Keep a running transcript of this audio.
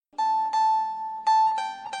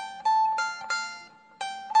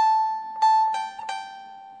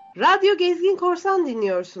Radyo Gezgin Korsan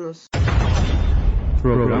dinliyorsunuz.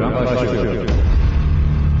 Program başlıyor.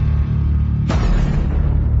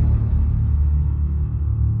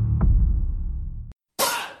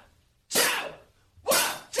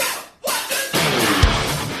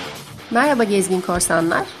 Merhaba Gezgin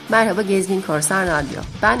Korsanlar, merhaba Gezgin Korsan Radyo.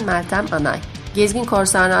 Ben Meltem Anay. Gezgin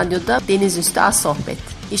Korsan Radyo'da deniz üstü az sohbet.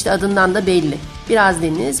 İşte adından da belli. Biraz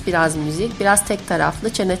deniz, biraz müzik, biraz tek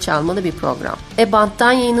taraflı çene çalmalı bir program.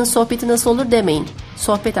 Banttan yayının sohbeti nasıl olur demeyin.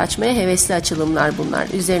 Sohbet açmaya hevesli açılımlar bunlar.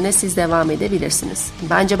 Üzerine siz devam edebilirsiniz.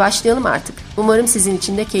 Bence başlayalım artık. Umarım sizin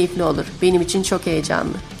için de keyifli olur. Benim için çok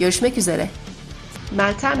heyecanlı. Görüşmek üzere.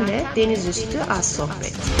 Meltem'le deniz üstü az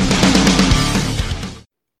sohbet.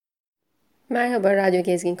 Merhaba Radyo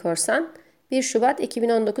Gezgin Korsan. 1 Şubat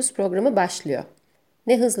 2019 programı başlıyor.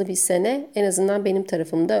 Ne hızlı bir sene, en azından benim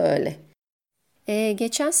tarafımda öyle.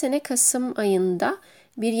 Geçen sene Kasım ayında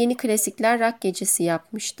bir Yeni Klasikler Rock gecesi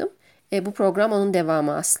yapmıştım. Bu program onun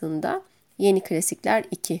devamı aslında. Yeni Klasikler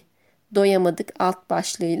 2. Doyamadık alt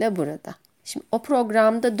başlığıyla burada. Şimdi o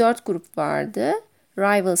programda 4 grup vardı.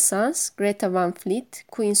 Rival Sons, Greta van Fleet,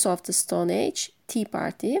 Queens of the Stone Age, Tea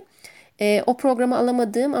Party. O programı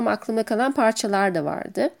alamadığım ama aklımda kalan parçalar da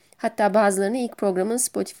vardı. Hatta bazılarını ilk programın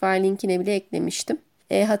Spotify linkine bile eklemiştim.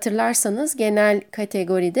 Hatırlarsanız genel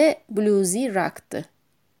kategoride BLUESyRock'tı.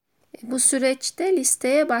 Bu süreçte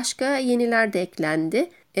listeye başka yeniler de eklendi.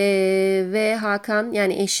 Ve Hakan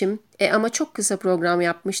yani eşim ama çok kısa program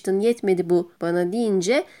yapmıştın yetmedi bu bana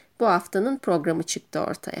deyince bu haftanın programı çıktı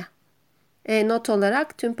ortaya. Not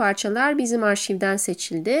olarak tüm parçalar bizim arşivden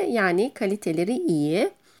seçildi. Yani kaliteleri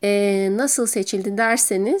iyi. Nasıl seçildi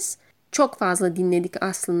derseniz çok fazla dinledik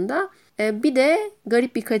aslında. Bir de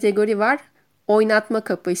garip bir kategori var. Oynatma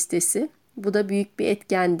kapasitesi. Bu da büyük bir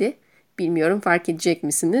etkendi. Bilmiyorum fark edecek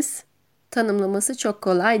misiniz? Tanımlaması çok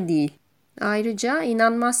kolay değil. Ayrıca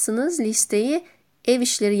inanmazsınız listeyi ev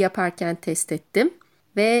işleri yaparken test ettim.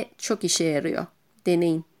 Ve çok işe yarıyor.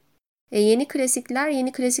 Deneyin. Yeni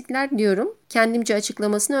klasikler diyorum. Kendimce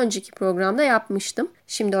açıklamasını önceki programda yapmıştım.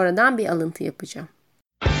 Şimdi oradan bir alıntı yapacağım.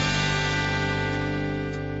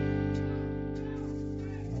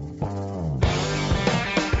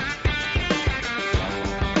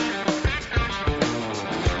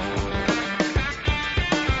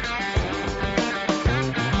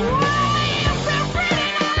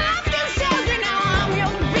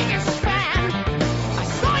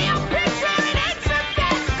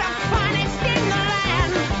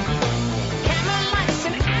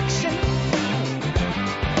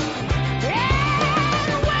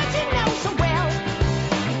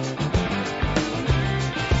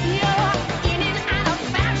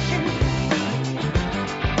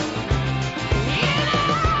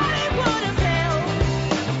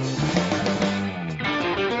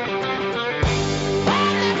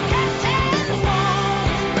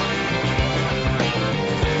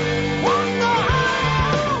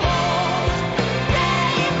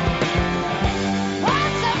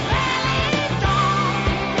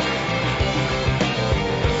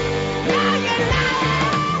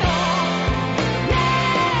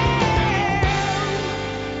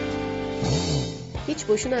 Hiç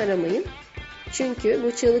boşuna aramayın. Çünkü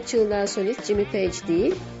bu çığlık çığlığa solist Jimmy Page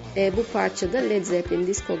değil, bu parçada Led Zeppelin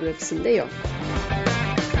diskografisinde yok.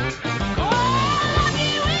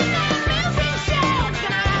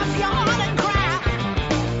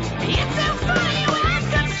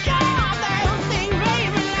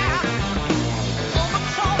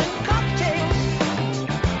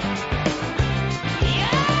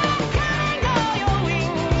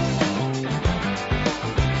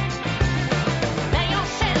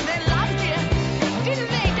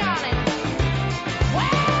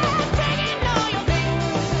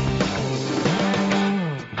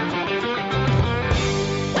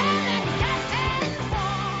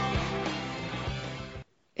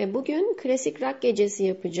 Bugün klasik rock gecesi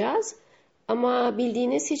yapacağız ama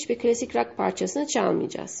bildiğiniz hiçbir klasik rock parçasını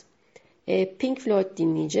çalmayacağız. Pink Floyd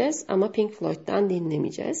dinleyeceğiz ama Pink Floyd'dan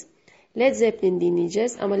dinlemeyeceğiz. Led Zeppelin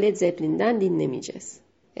dinleyeceğiz ama Led Zeppelin'den dinlemeyeceğiz.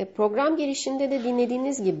 Program girişinde de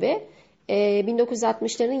dinlediğiniz gibi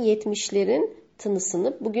 1960'ların 70'lerin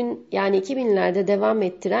tınısını bugün yani 2000'lerde devam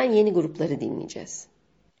ettiren yeni grupları dinleyeceğiz.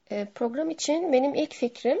 Program için benim ilk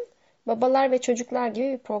fikrim babalar ve çocuklar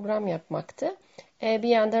gibi bir program yapmaktı. Bir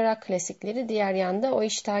yanda rock klasikleri, diğer yanda o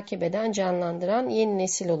işi takip eden, canlandıran yeni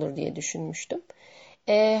nesil olur diye düşünmüştüm.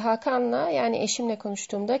 Hakan'la yani eşimle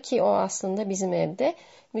konuştuğumda ki o aslında bizim evde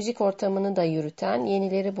müzik ortamını da yürüten,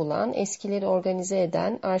 yenileri bulan, eskileri organize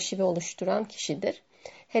eden, arşivi oluşturan kişidir.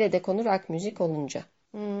 Hele de konu rock müzik olunca.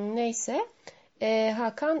 Neyse,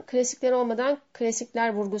 Hakan klasikler olmadan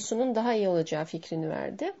klasikler vurgusunun daha iyi olacağı fikrini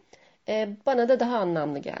verdi. bana da daha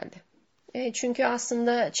anlamlı geldi. Çünkü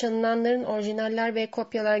aslında çalınanların orijinaller ve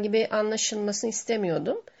kopyalar gibi anlaşılmasını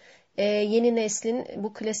istemiyordum. Yeni neslin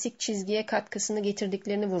bu klasik çizgiye katkısını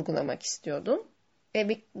getirdiklerini vurgulamak istiyordum.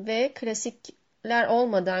 Ve klasikler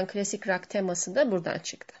olmadan klasik rock teması da buradan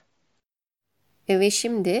çıktı. Ve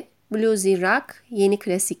şimdi BLUESyROK Yeni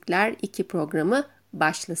Klasikler 2 programı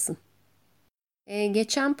başlasın.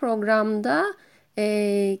 Geçen programda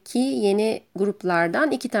ki yeni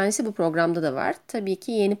gruplardan 2 tanesi bu programda da var. Tabii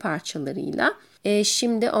ki yeni parçalarıyla.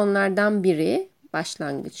 Şimdi onlardan biri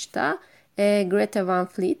başlangıçta Greta van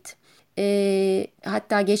Fleet.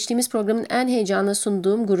 Hatta geçtiğimiz programın en heyecanla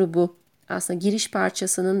sunduğum grubu, aslında giriş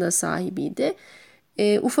parçasının da sahibiydi.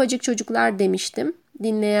 Ufacık çocuklar demiştim.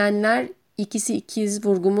 Dinleyenler ikisi ikiz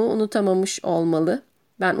vurgumu unutamamış olmalı.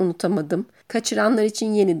 Ben unutamadım. Kaçıranlar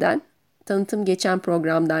için yeniden tanıtım geçen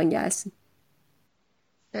programdan gelsin.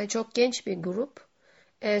 Çok genç bir grup.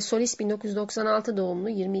 Solist 1996 doğumlu,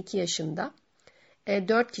 22 yaşında.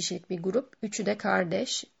 4 kişilik bir grup. Üçü de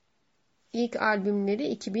kardeş. İlk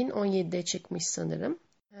albümleri 2017'de çıkmış sanırım.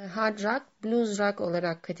 Hard rock, blues rock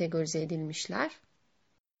olarak kategorize edilmişler.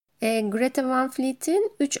 Greta van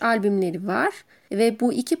Fleet'in 3 albümleri var. Ve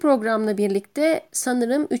bu 2 programla birlikte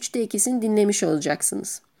sanırım 3'te 2'sini dinlemiş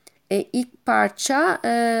olacaksınız. İlk parça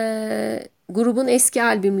grubun eski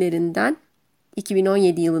albümlerinden,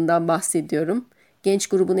 2017 yılından bahsediyorum. Genç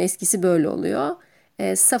grubun eskisi böyle oluyor.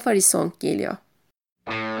 Safari Song geliyor.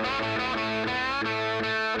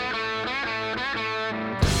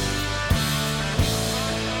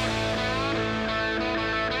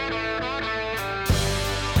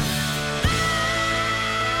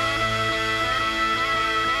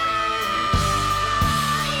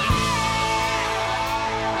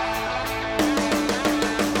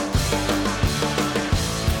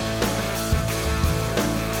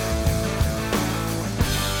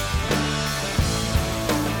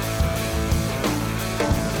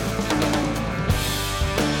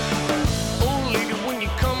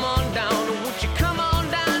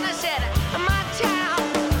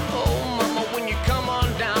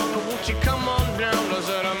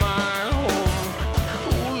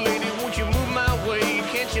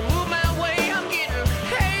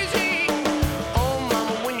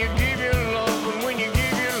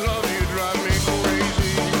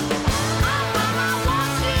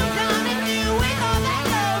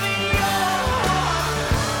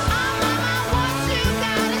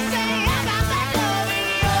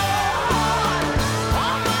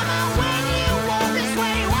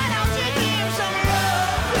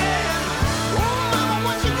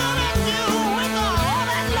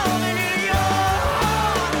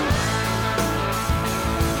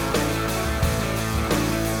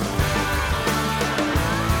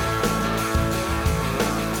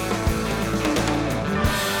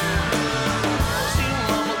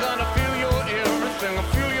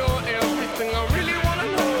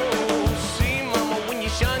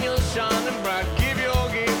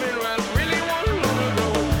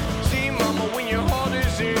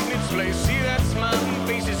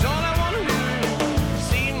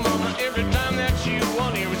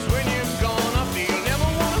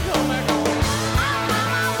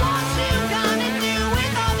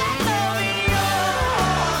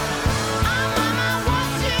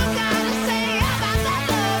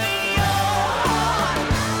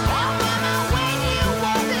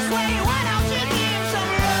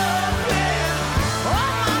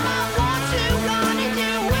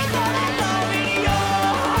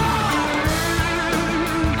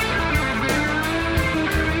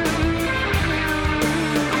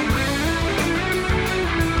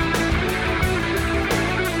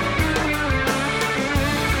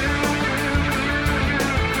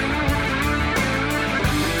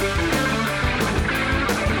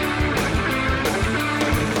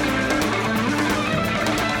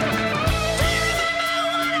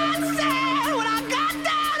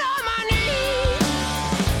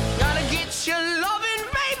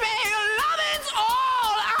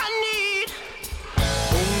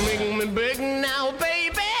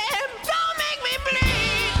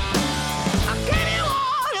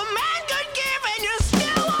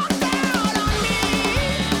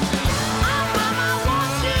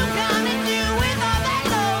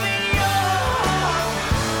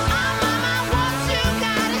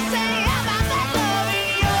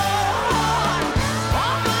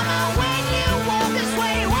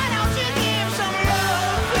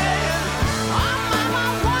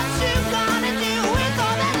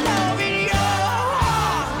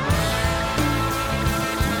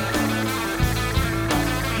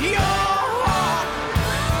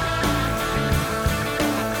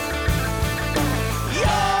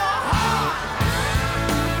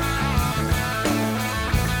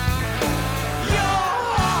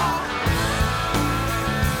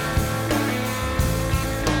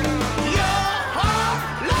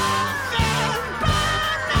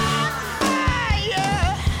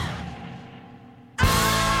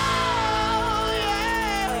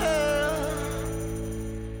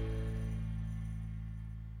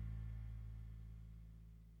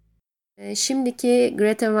 Şimdiki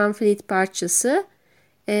Greta van Fleet parçası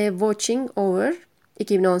Watching Over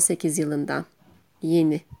 2018 yılından.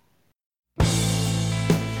 Yeni.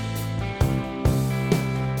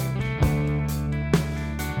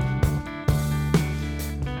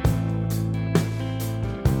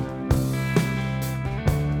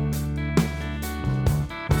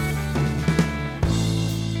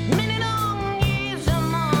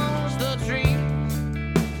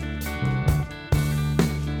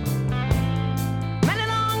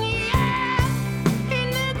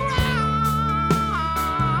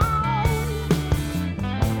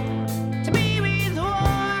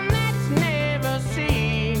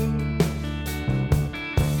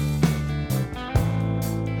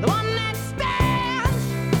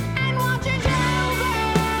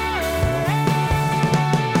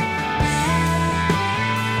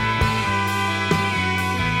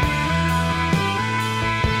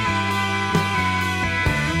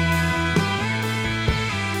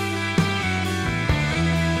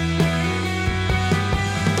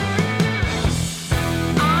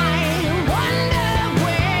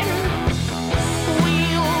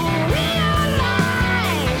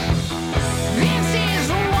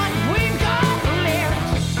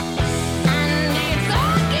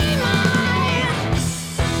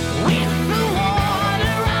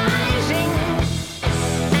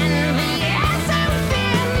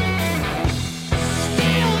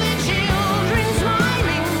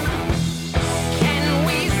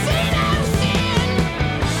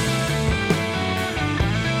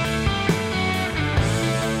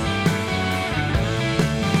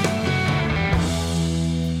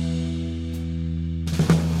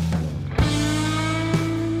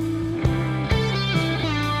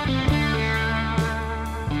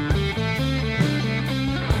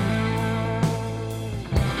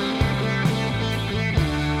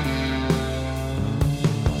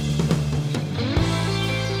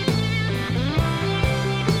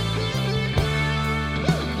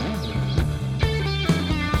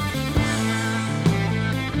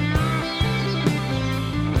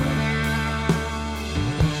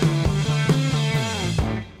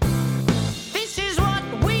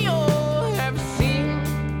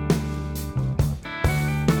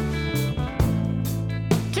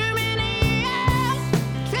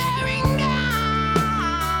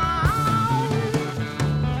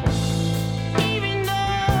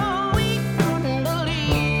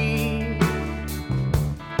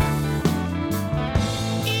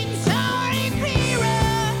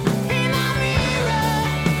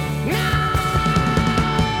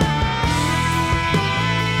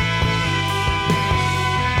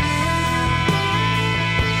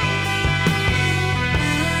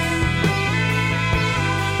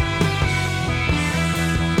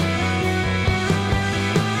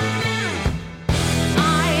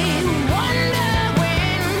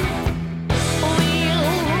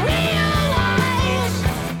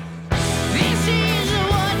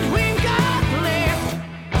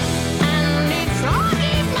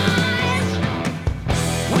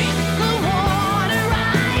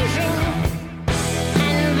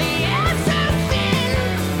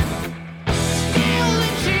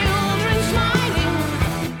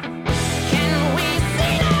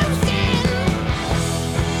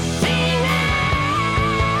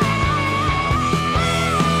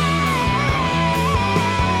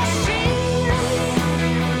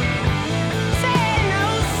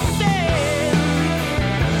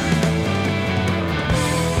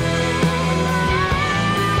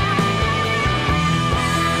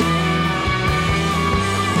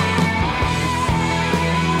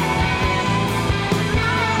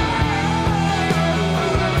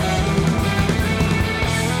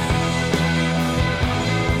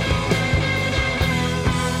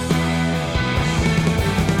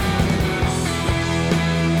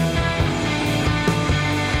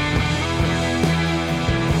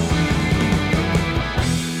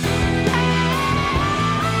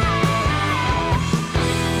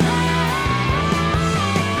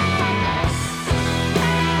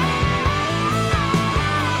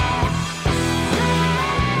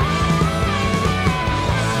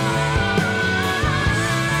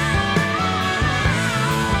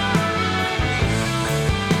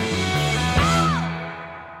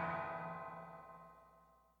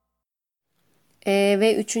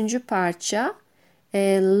 Ve üçüncü parça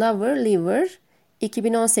Lover Lever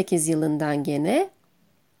 2018 yılından gene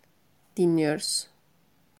dinliyoruz.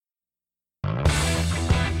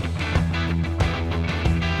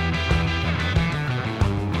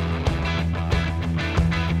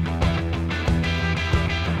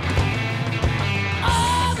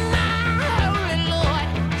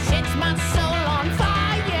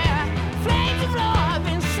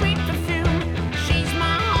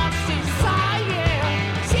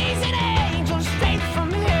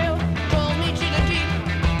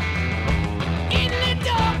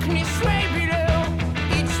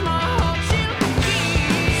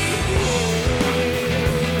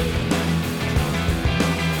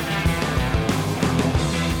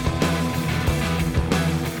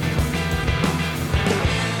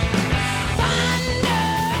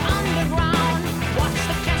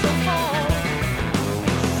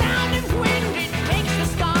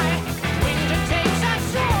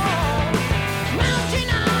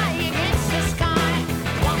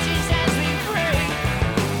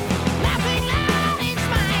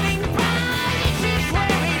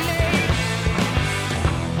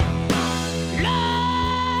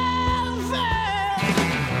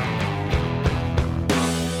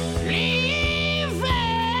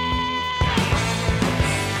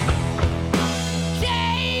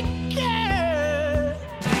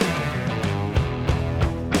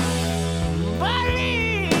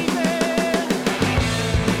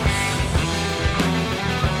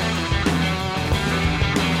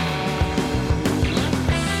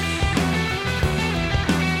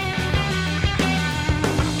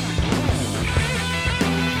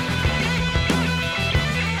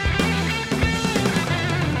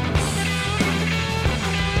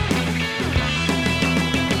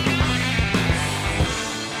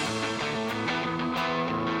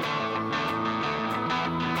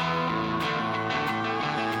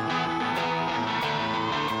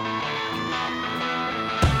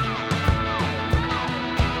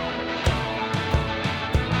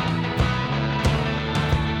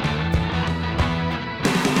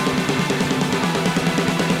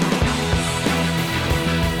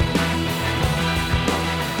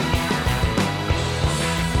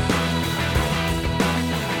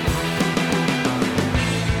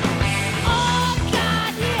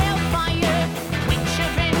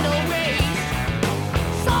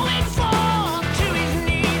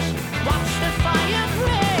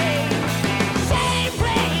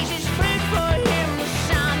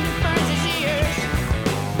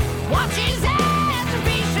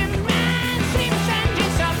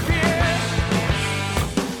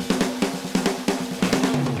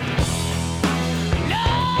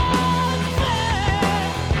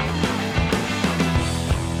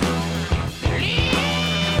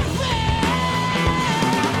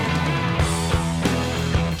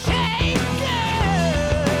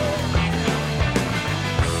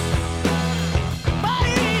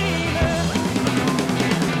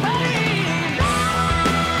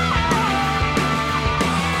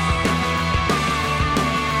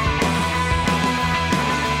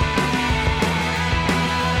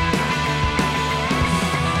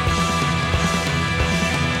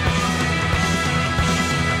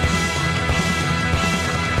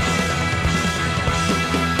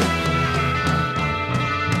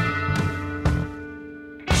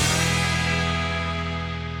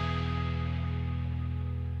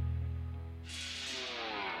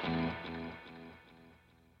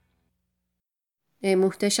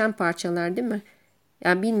 Muhteşem parçalar değil mi?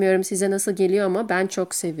 Yani bilmiyorum size nasıl geliyor ama ben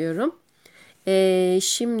çok seviyorum.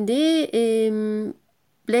 Şimdi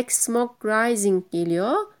Black Smoke Rising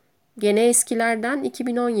geliyor. Gene eskilerden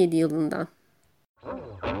 2017 yılından.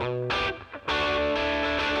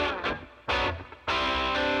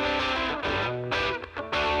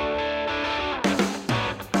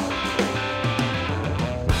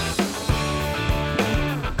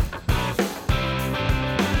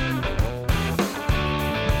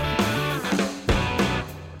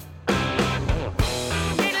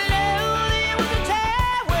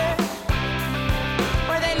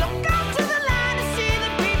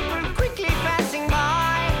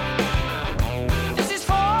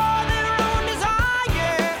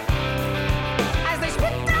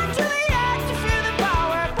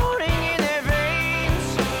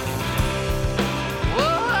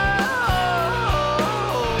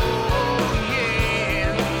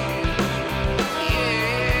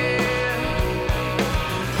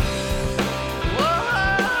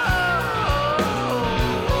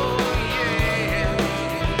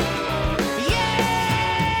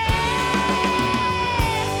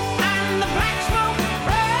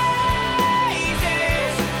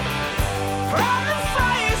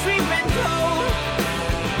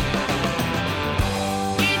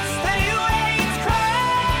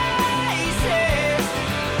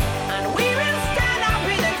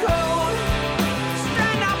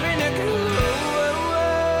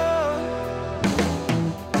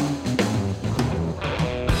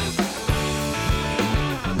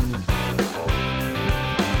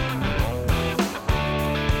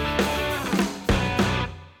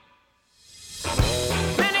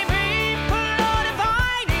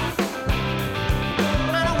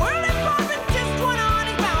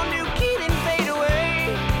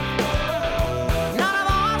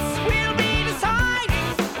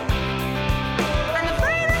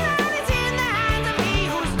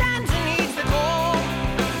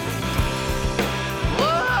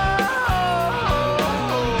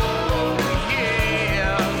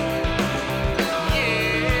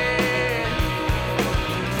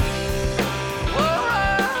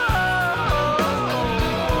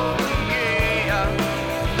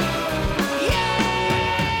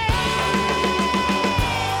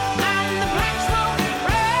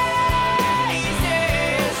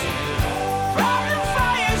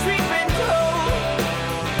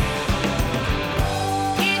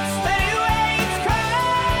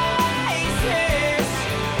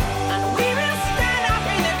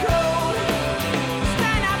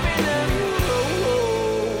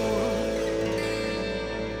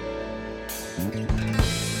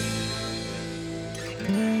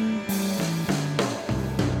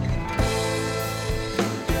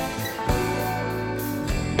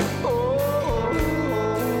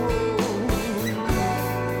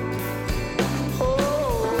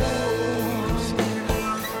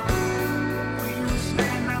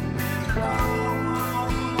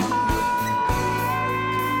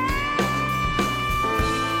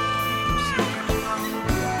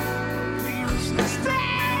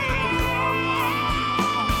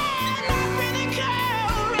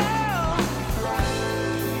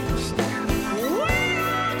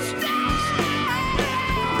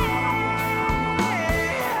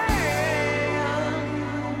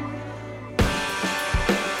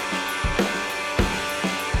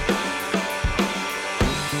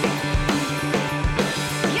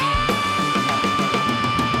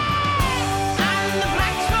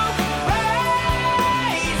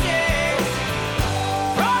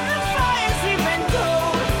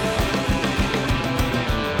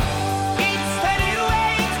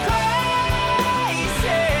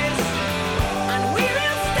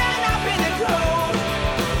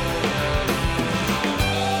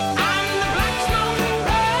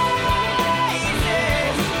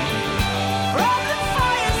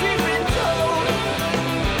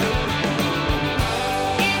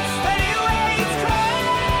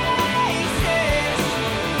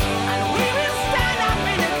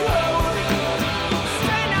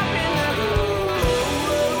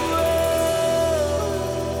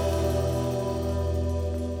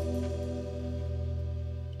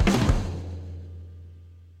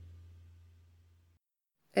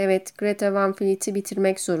 Evet, Greta van Fleet'i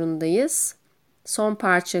bitirmek zorundayız. Son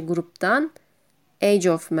parça gruptan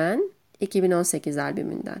Age of Man 2018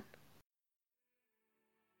 albümünden.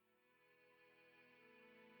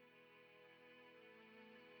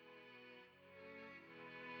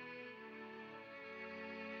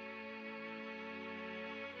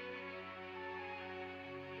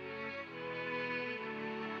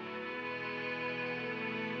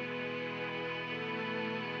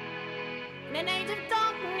 In an age of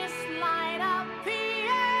darkness, light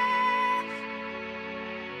appears,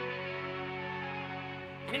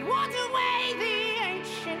 and it wards away the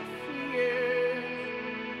ancient fears.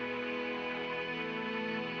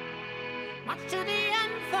 Much to the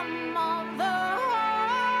anthem of the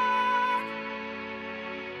heart,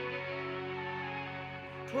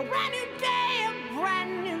 to a brand new day, a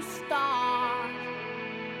brand new start.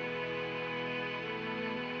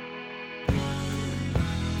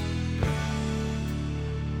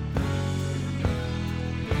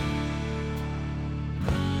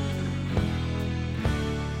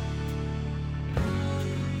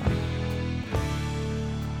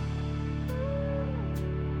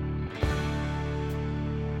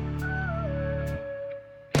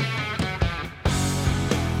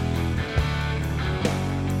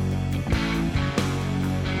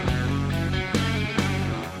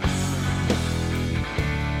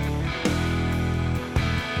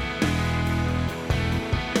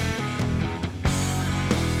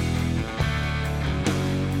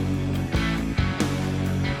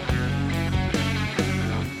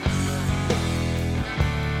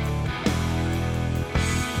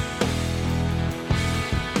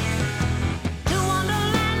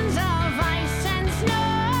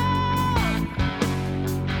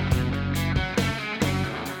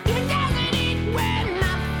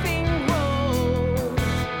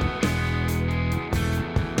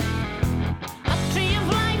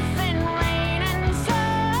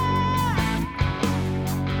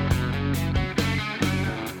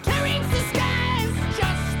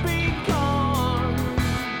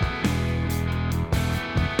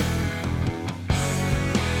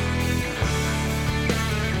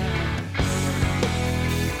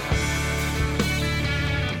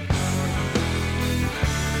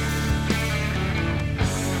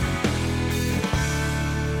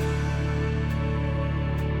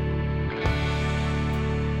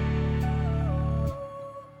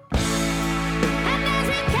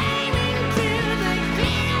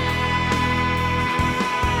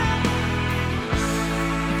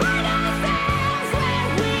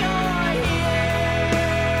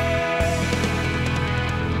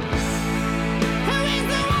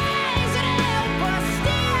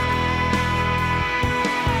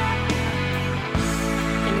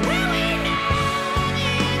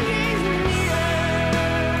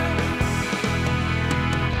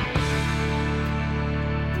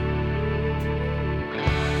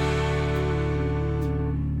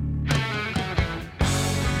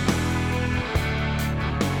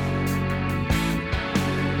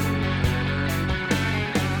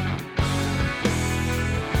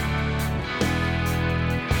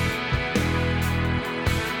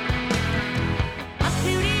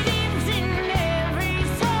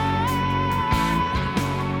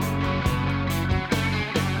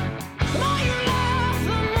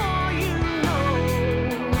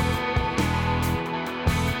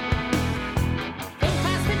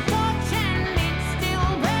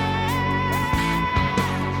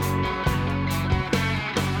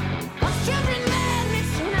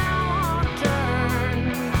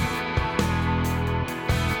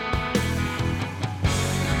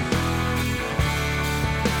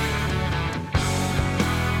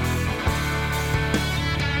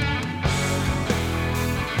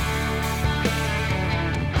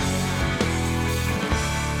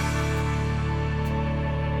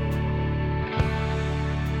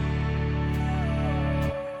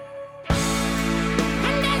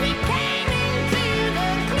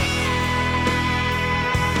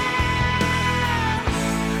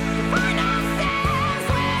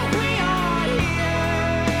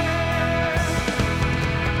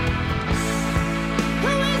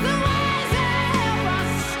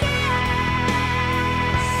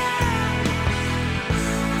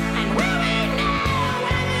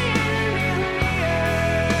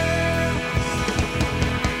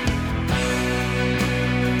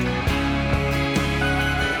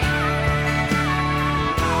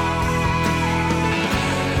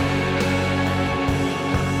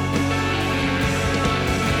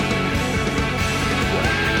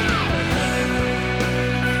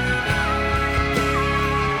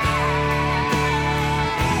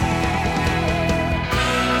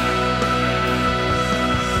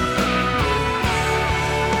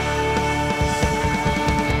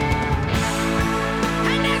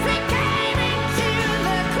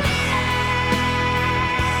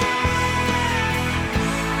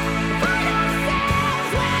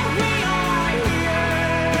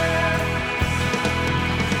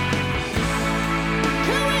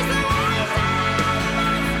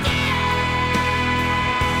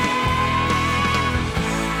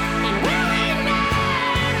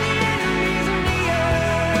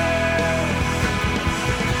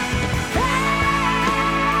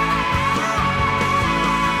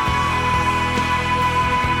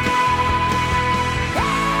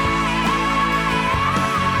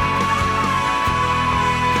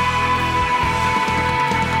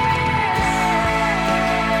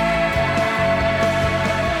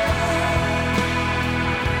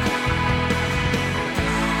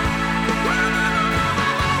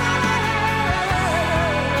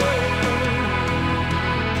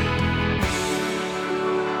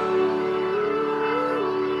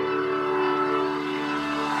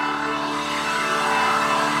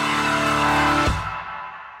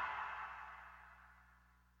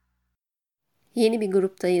 Yeni bir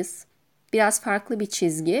gruptayız. Biraz farklı bir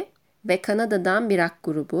çizgi ve Kanada'dan bir rock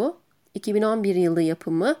grubu. 2011 yılı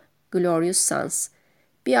yapımı Glorious Sons.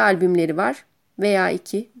 Bir albümleri var veya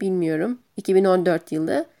iki bilmiyorum. 2014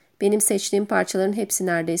 yılı. Benim seçtiğim parçaların hepsi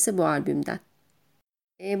neredeyse bu albümden.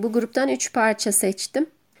 Bu gruptan 3 parça seçtim.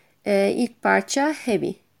 İlk parça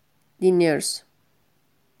Heavy. Dinliyoruz.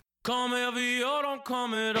 Come heavy or don't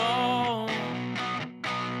come at all.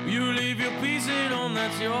 You leave your piece at home,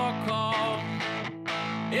 that's your call.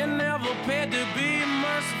 It never paid to be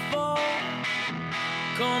merciful.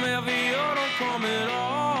 Come heavy or don't come at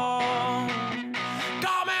all.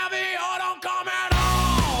 Come heavy or don't come at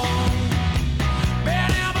all.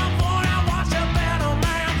 Been here before and watched a better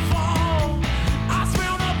man fall. I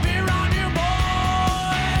smell the beer on you,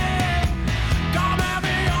 boy. Come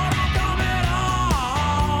heavy or don't come at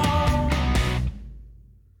all.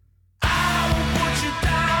 I will put you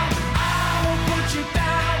down. I will put you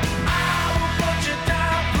down. I will put you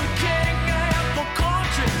down for king and for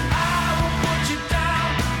country. I will put you down.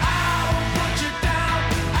 I will put you down.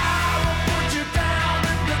 I will put you down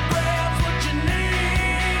if the grab's what you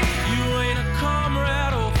need. You ain't a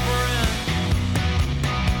comrade or friend.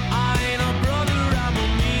 I ain't a brother, I'm a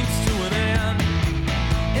means to an end.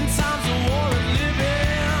 In times of war and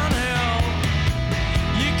living hell,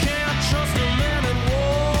 you can't trust a man at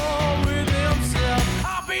war with himself.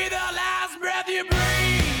 I'll be the last breath you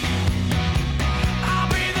breathe. I'll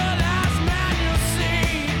be the last man you see.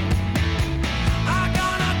 I'm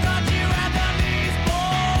gonna cut you at the knees,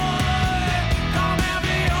 boy. Come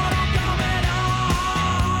heavy or don't come at all.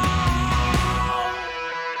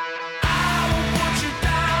 I will put you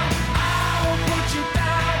down. I will put you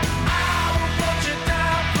down. I will put you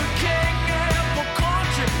down for king and for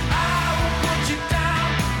country. I will put you down.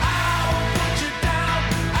 I will put you down.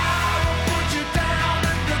 I will put you down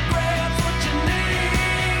if the grab's what you need.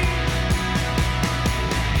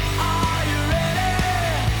 Are you ready?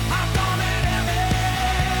 I'm coming heavy.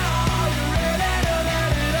 Are you ready to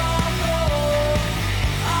let it all go?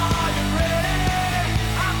 Are you ready?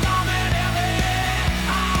 I'm coming heavy.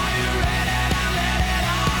 Are you ready to let it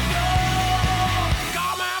all go?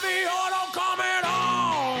 Come heavy or don't come at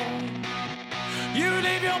all. You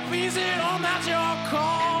leave your piece at home, that's your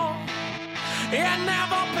call. It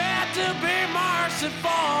never paid to be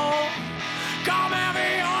merciful. Come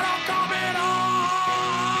heavy or don't come at all.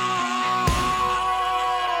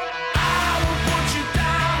 I will put you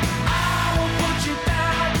down. I will put you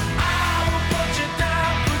down. I will put you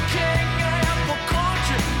down for king and for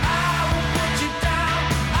country. I will put you down.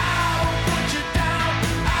 I will put you down.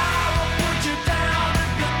 I will put you down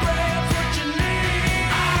if the grab's what you need.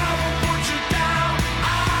 I will put you down.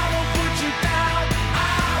 I will put you down.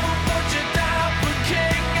 I will put you down for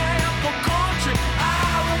king and for country. I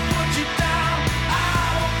will put you down. I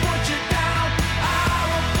will put you down. I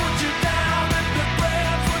will put you down if the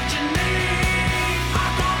grab's what you need.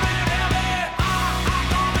 I'm coming heavy. I'm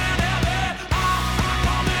coming heavy. I'm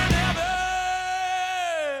coming heavy.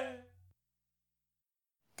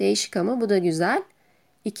 Değişik ama bu da güzel.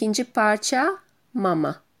 İkinci parça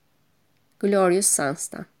Mama. Glorious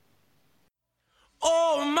Sons'tan.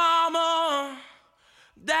 Oh, mama,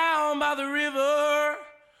 down by the river.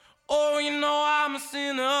 Oh, you know I'm a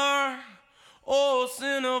sinner. Oh,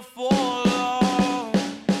 sinner for love.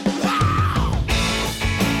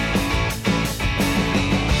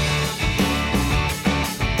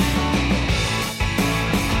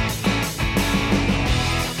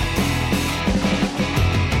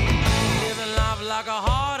 Living life like a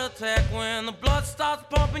heart attack when the blood starts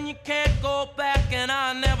pumping, you can't go back. And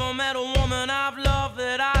I never met a woman I've loved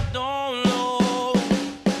that I don't know.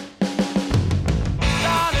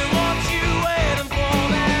 Darling, what you waiting for?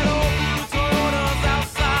 That old blue Toyota's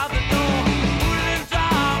outside the door. Wouldn't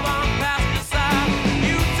drive, I'm past the side.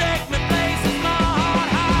 You take me places my heart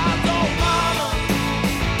hides. Oh, mama,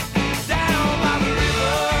 down by the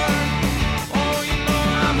river. Oh, you know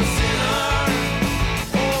I'm a sinner.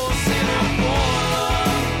 Oh, sinner for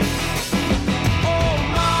love. Oh,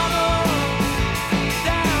 mama,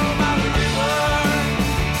 down by the river.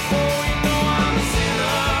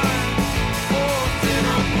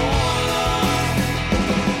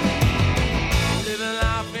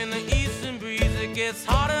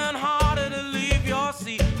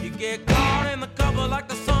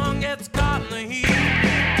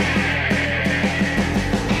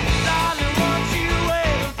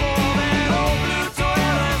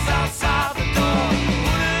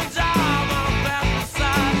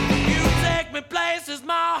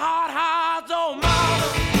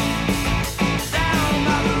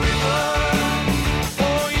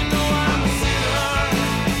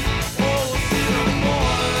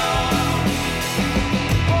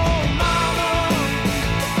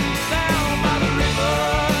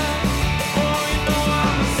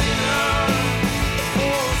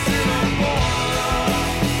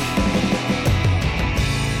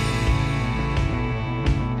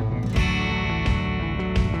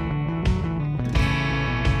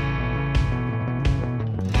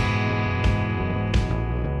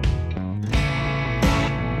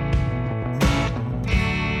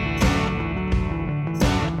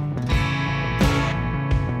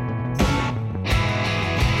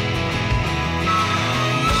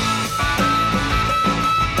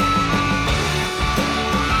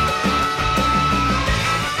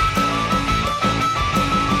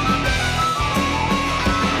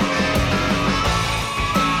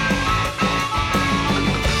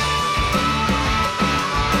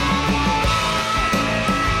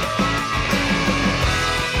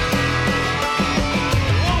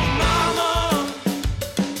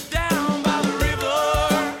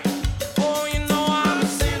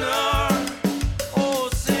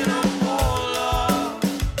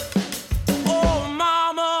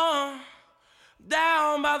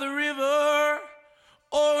 sinner.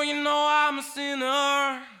 Oh, you know I'm a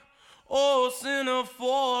sinner. Oh, sinner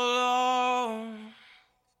for love.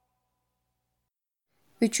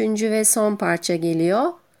 Üçüncü ve son parça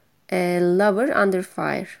geliyor. Lover Under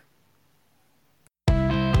Fire.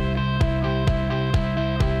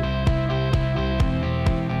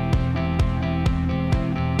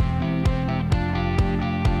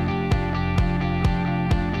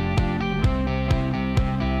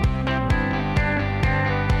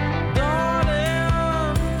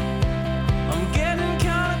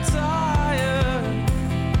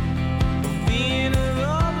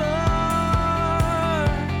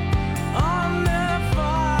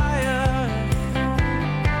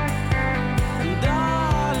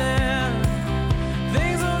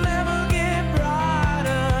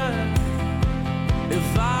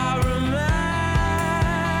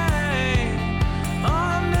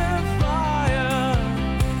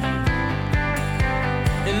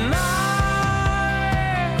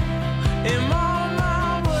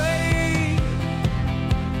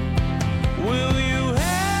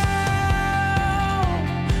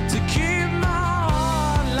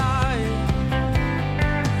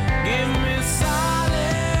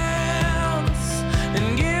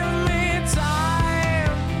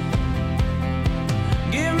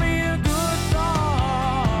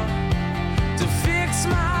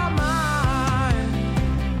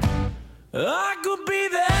 I could be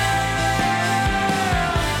there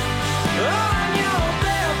on your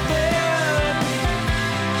deathbed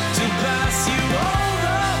to pass you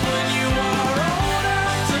over when you are old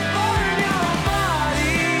enough to burn your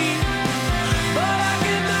body, but I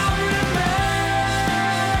cannot remain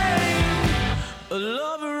a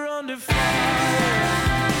lover under fire.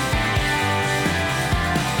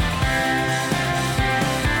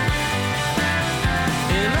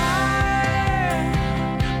 And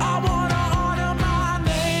I wanna honor my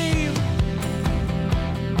name,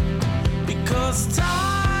 because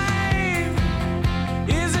time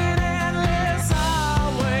is an endless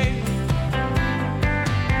highway,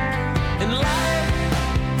 and life,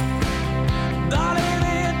 darling,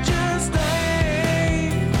 it just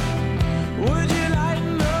ain't. Would you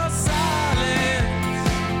lighten the silence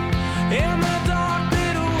in the dark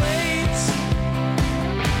that awaits?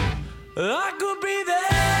 I could be there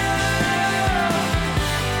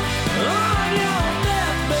on your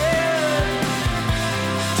deathbed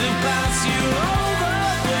to pass you over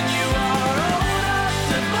when you are old enough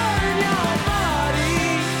to burn your body.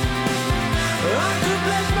 I could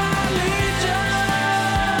pledge my allegiance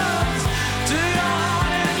to your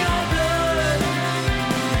heart and your blood,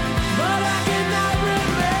 but I cannot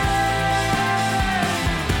remain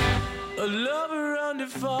a lover under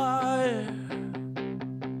fire.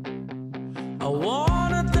 I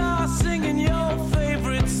wanna die singing your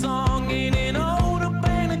favorite song in an old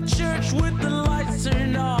abandoned church with the lights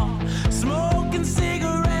turned off, smoking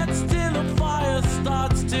cigarettes till the fire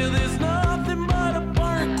starts, till there's nothing but a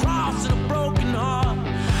burnt cross and a broken heart.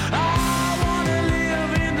 I wanna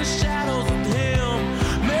live in the shadows with him,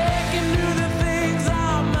 making do the things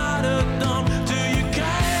I might have done, till you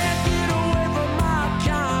can't get away from my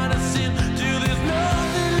kind of sin, till there's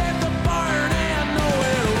nothing left to burn and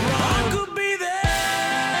nowhere to run. I could be there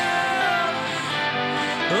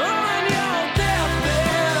on your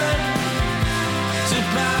deathbed to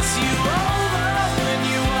pass you over when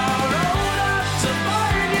you are old enough to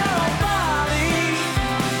burn your body.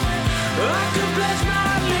 I could pledge my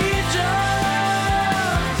allegiance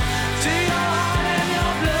to your heart and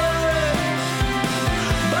your blood,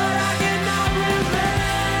 but I cannot remain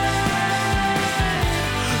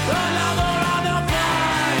a lover under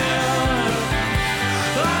fire,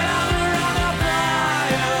 a lover under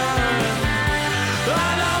fire, a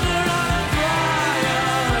lover under fire,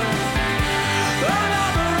 a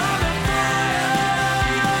lover under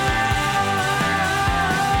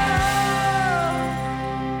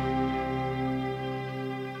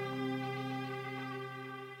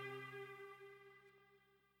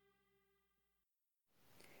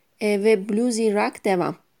Ve Bluesy Rock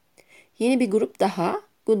devam. Yeni bir grup daha,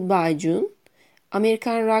 Goodby June.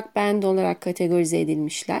 Amerikan rock band olarak kategorize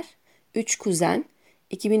edilmişler. 3 kuzen,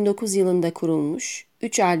 2009 yılında kurulmuş,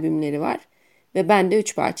 3 albümleri var ve ben de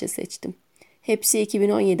 3 parça seçtim. Hepsi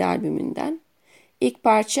 2017 albümünden. İlk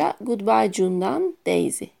parça Goodby June'dan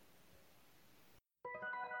Daisy.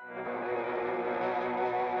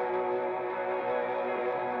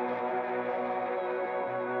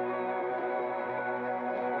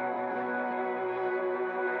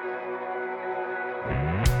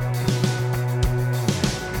 fire.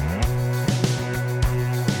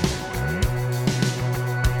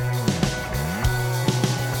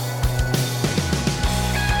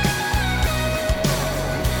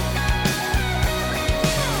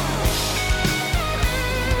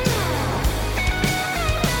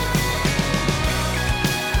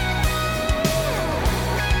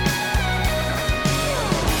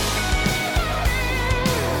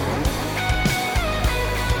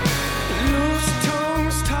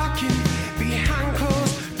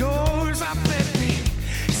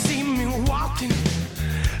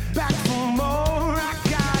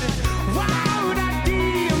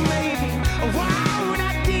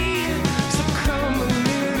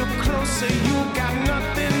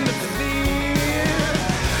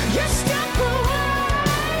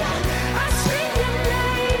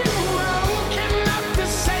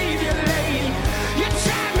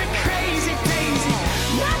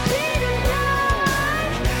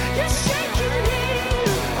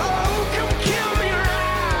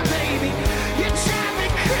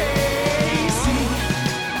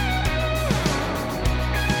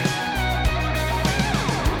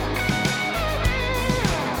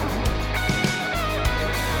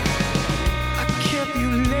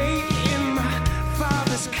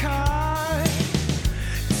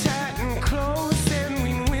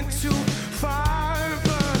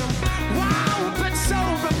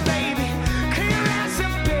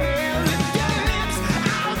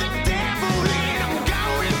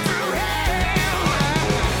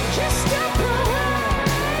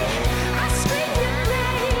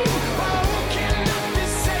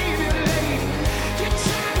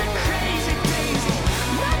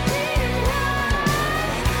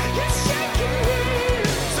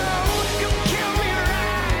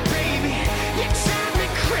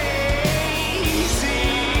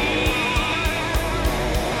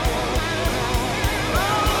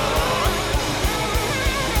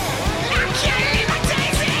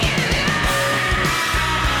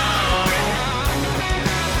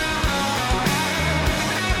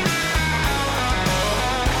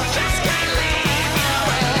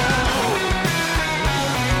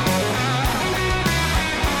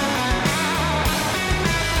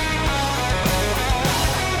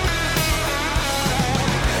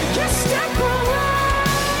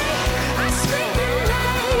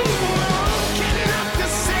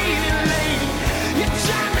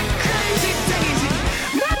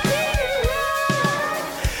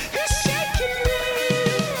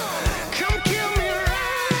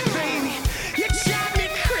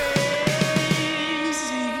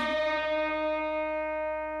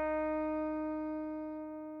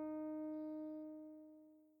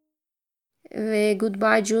 ve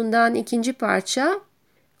Goodby June'dan ikinci parça.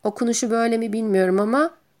 Okunuşu böyle mi bilmiyorum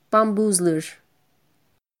ama Bamboozler.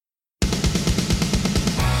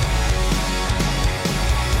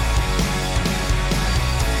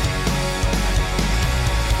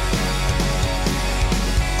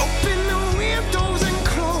 Open the windows and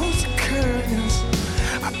close the curtains.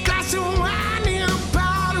 A glass of wine and a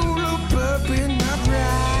bottle of bourbon, not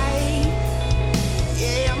right.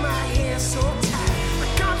 Yeah, my hair's so tight. My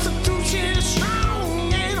constitution is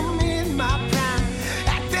strong and I'm in my prime.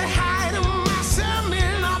 At the height of my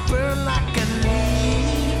sermon, I burn like a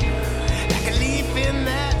leaf in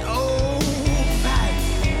that old pipe.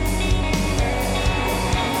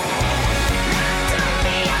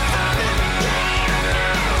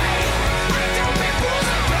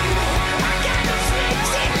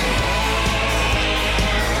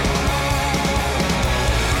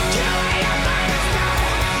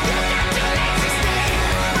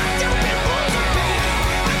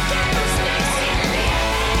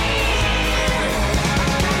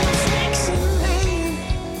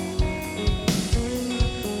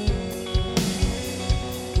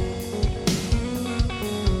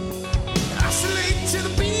 Oscillate to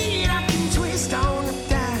the beat, I can twist on a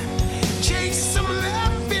dime. Chase some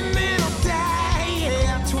love and then I'll die.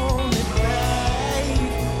 Yeah, I torn it right.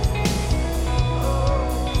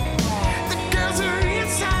 The girls are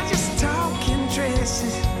inside just talking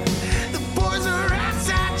dresses. The boys are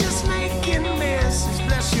outside just making messes.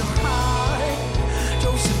 Bless your heart,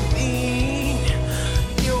 Josephine.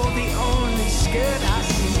 You're the only skirt I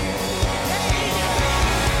see.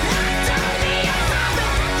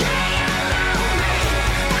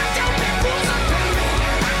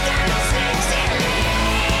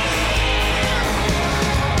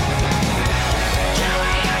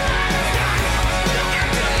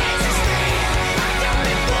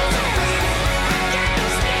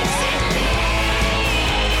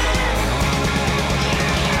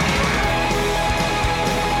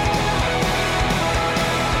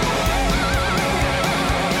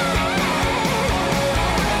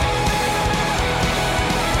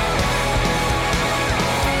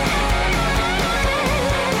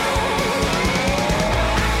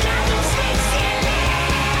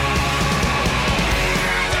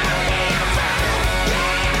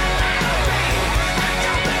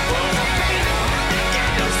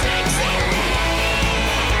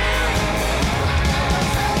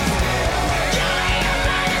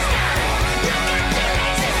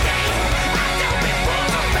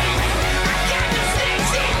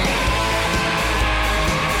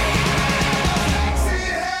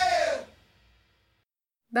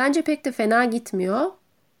 Bence pek de fena gitmiyor.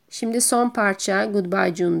 Şimdi son parça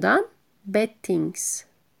Goodby June'dan Bad Things.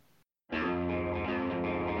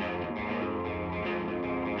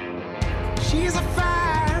 She's a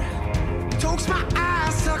fire, tokes my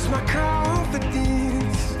eyes, sucks my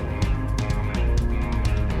confidence.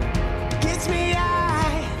 Gets me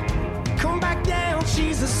high, come back down,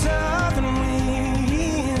 she's a southern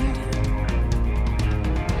wind.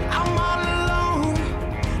 I'm all alone,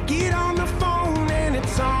 get on the phone and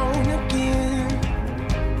it's on again.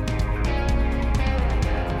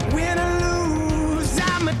 Win or lose, I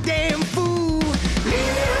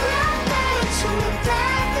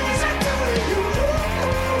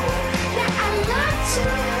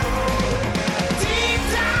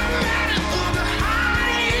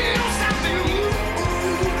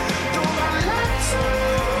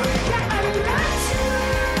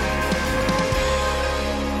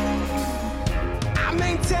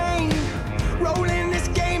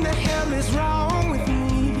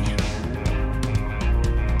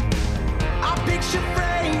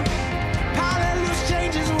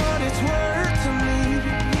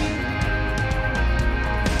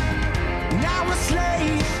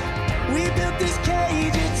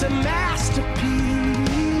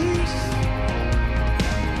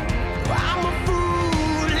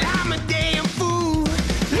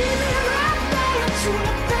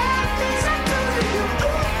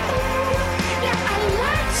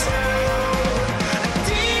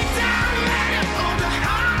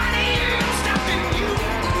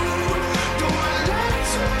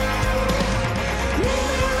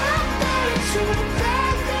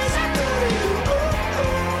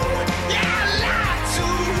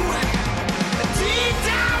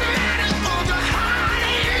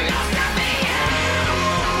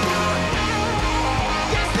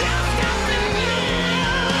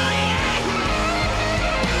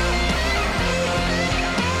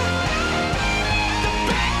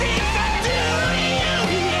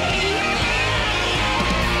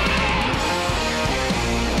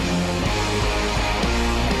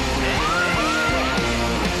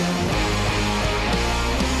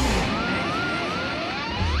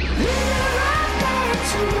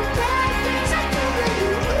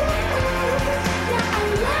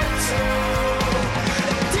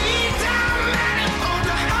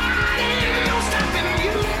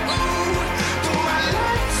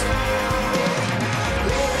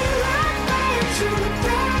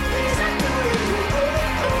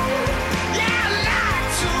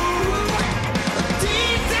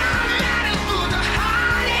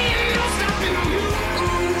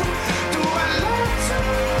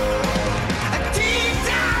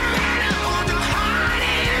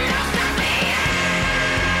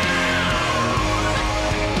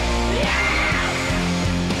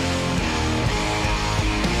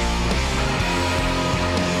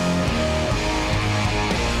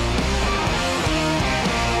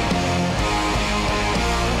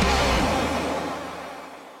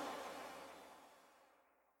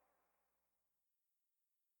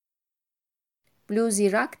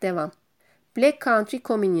BLUESyROCK devam. Black Country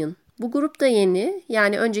Communion. Bu grup da yeni,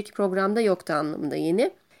 yani önceki programda yoktu anlamında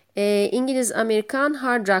yeni. İngiliz-Amerikan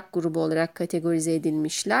hard rock grubu olarak kategorize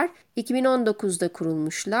edilmişler. 2019'da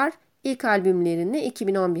kurulmuşlar. İlk albümlerini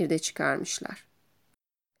 2011'de çıkarmışlar.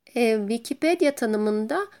 Wikipedia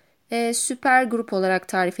tanımında süper grup olarak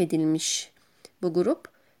tarif edilmiş bu grup.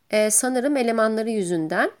 Sanırım elemanları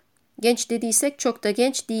yüzünden, genç dediysek çok da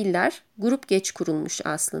genç değiller. Grup geç kurulmuş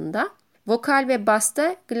aslında. Vokal ve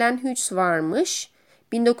basta Glenn Hughes varmış.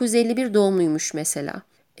 1951 doğumluymuş mesela.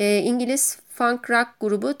 İngiliz funk rock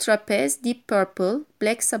grubu Trapeze, Deep Purple,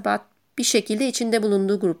 Black Sabbath bir şekilde içinde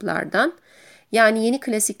bulunduğu gruplardan. Yani yeni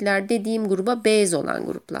klasikler dediğim gruba base olan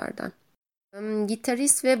gruplardan.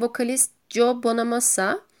 Gitarist ve vokalist Joe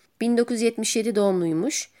Bonamassa 1977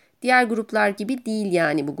 doğumluymuş. Diğer gruplar gibi değil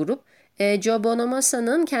yani bu grup. Joe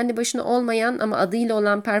Bonamassa'nın kendi başına olmayan ama adıyla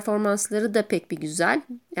olan performansları da pek bir güzel.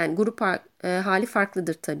 Yani grup hali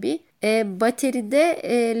farklıdır tabii. Bateride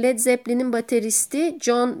Led Zeppelin'in bateristi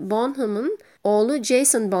John Bonham'ın oğlu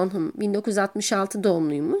Jason Bonham 1966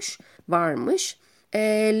 doğumluymuş, varmış.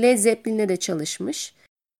 Led Zeppelin'le de çalışmış.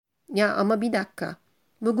 Ya ama bir dakika.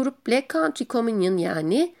 Bu grup Black Country Communion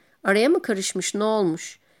yani araya mı karışmış, ne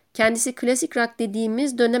olmuş? Kendisi klasik rock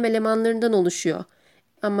dediğimiz dönem elemanlarından oluşuyor.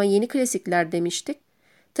 Ama yeni klasikler demiştik.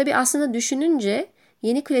 Tabii aslında düşününce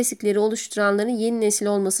yeni klasikleri oluşturanların yeni nesil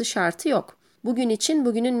olması şartı yok. Bugün için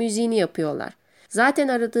bugünün müziğini yapıyorlar. Zaten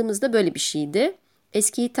aradığımızda böyle bir şeydi.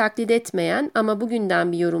 Eskiyi taklit etmeyen ama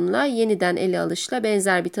bugünden bir yorumla, yeniden ele alışla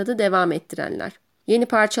benzer bir tadı devam ettirenler. Yeni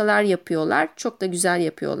parçalar yapıyorlar, çok da güzel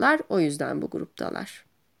yapıyorlar. O yüzden bu gruptalar.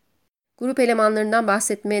 Grup elemanlarından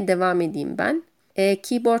bahsetmeye devam edeyim ben.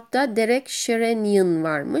 Keyboard'da Derek Sherenian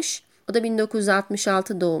varmış. O da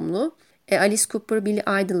 1966 doğumlu. Alice Cooper, Billy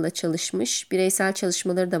Idol'la çalışmış. Bireysel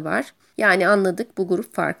çalışmaları da var. Yani anladık, bu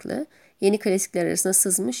grup farklı. Yeni klasikler arasında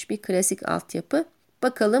sızmış bir klasik altyapı.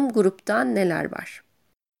 Bakalım gruptan neler var.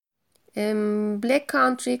 Black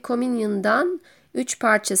Country Communion'dan 3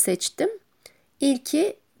 parça seçtim.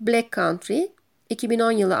 İlki Black Country,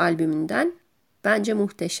 2010 yılı albümünden. Bence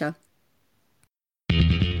muhteşem.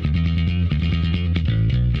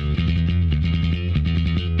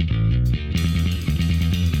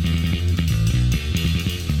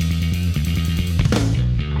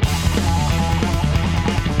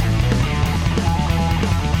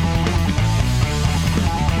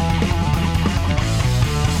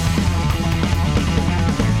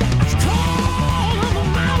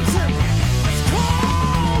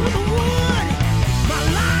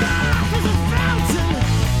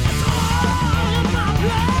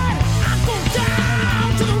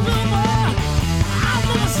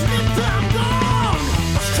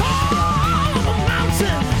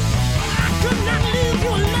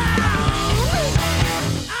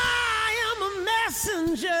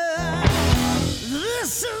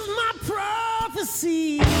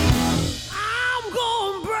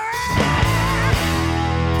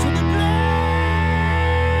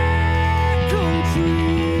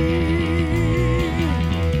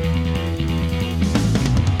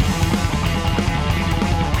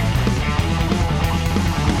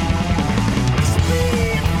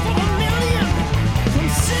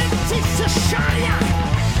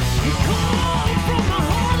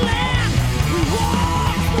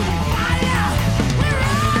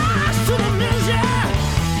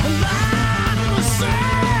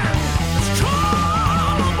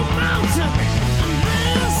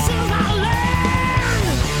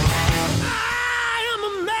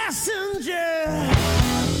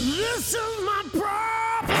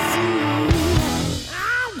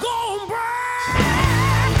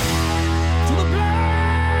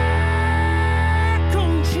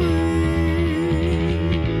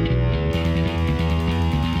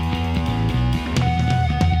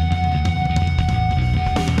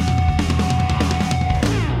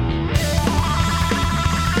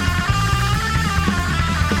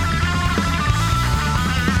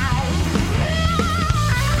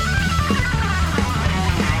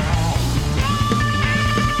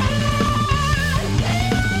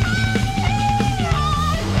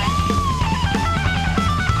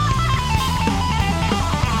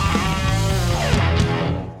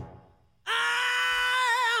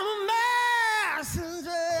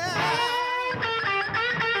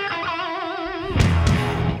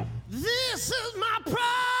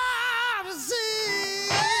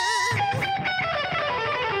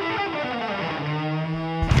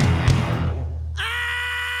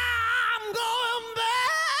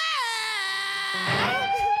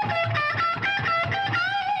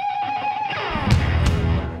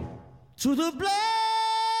 To the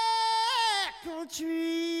black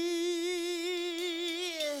country.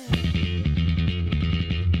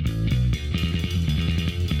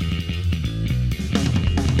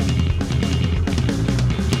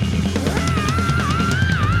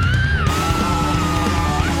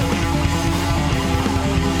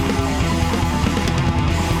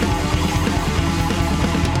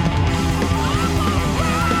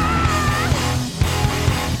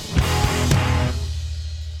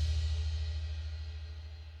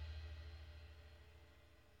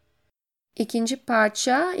 İkinci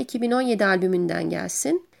parça 2017 albümünden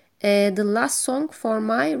gelsin. The Last Song for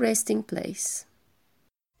My Resting Place.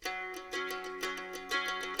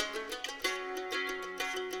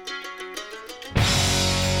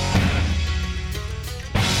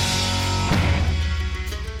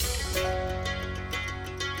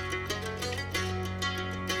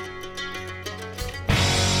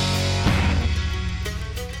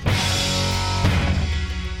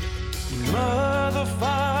 Mother,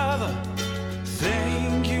 Father,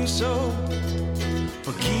 thank you so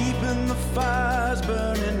for keeping the fires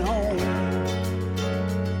burning home.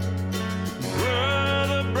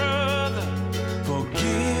 Brother, brother, for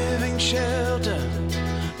giving shelter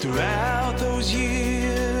throughout those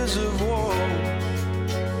years of war.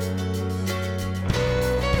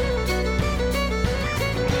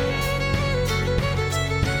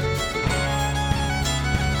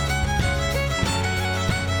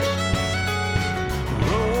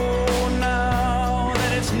 Oh, now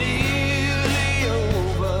that it's nearly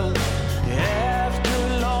over, after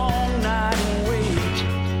a long night and wait,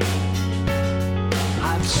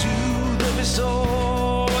 I'd soothe every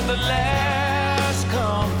soul with the last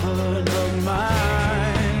comfort of mine.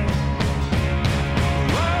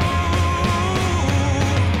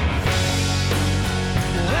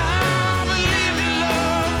 I believe in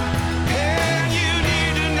love, and you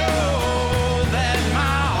need to know that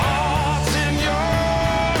my heart's in your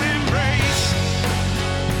embrace.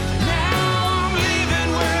 Now I'm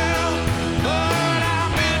leaving well, but I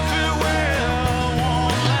bid farewell.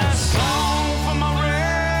 One last song for my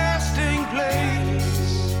resting place.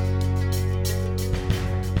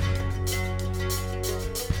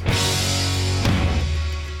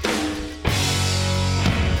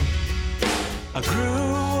 I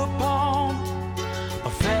grew upon a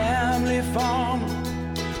family farm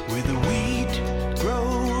where the wheat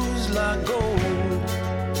grows like gold.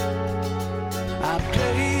 I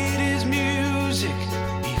played his music,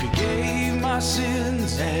 he forgave my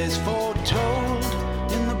sins as foretold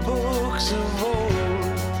in the books of old.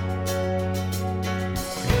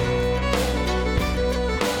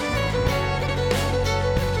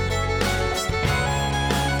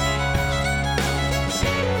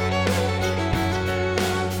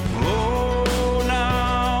 Oh,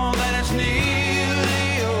 now that it's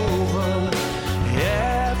nearly over,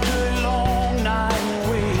 after a long night and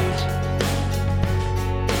wait,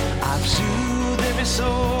 I've soothed every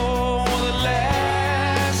soul with the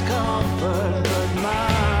last comfort but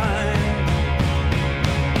mine.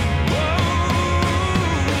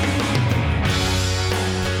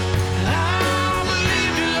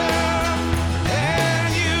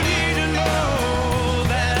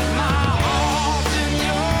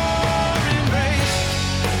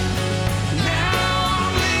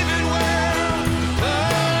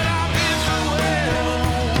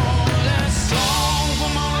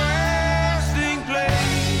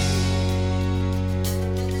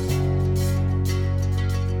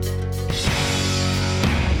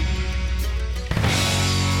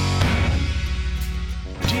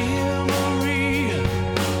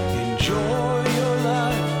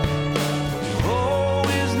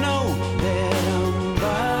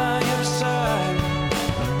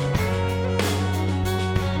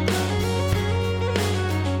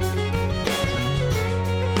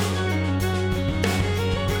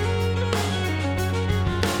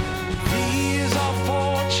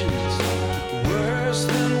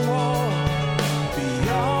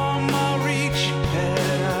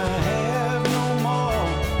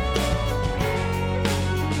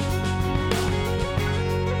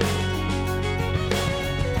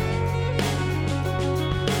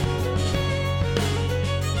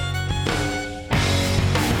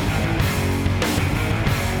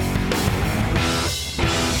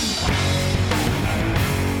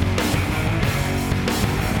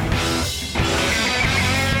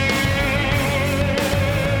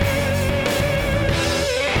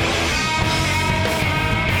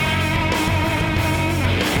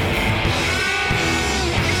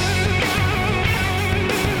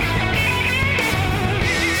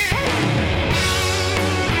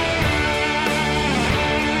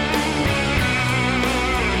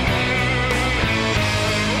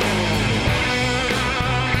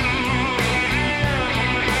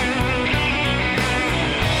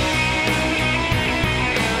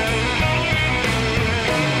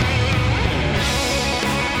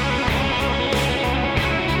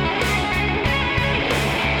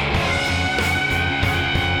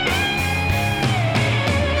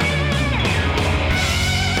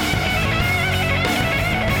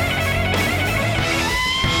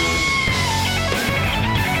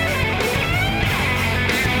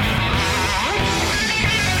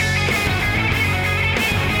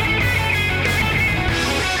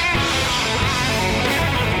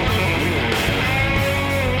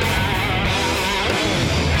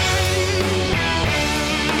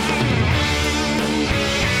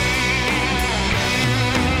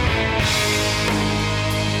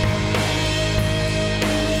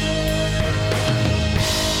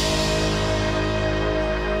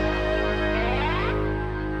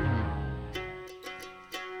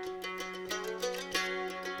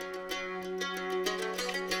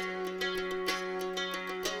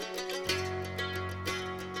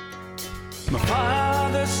 My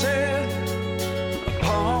father said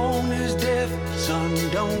upon his death, son,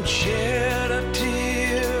 don't shed a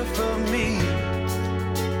tear for me.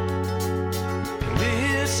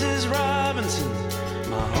 Mrs. Robinson,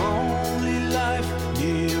 my only life,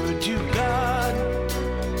 nearer to God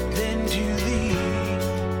than to thee.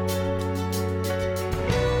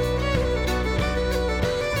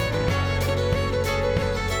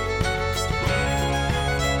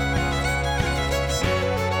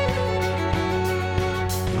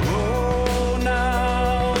 Oh,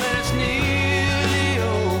 now that it's nearly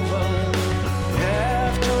over,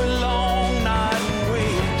 after a long night and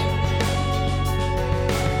wait,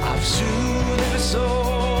 I've soothed every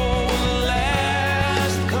soul with the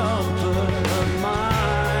last comfort of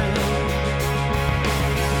mine.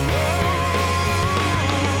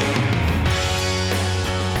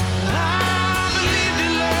 I believed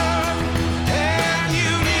in love, and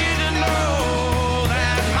you need to know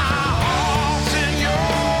that my heart's in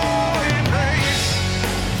your embrace.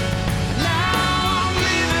 Now I'm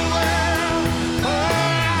leaving well,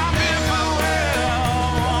 I've been farewell.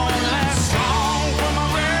 One last song from a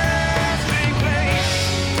resting place.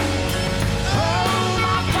 Oh,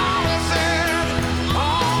 my father said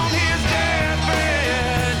on his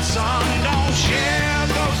deathbed, son, don't shed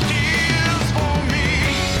those tears for me.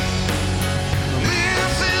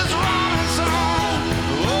 Mrs. Robinson,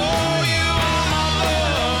 oh, you are my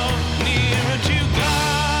love, nearer to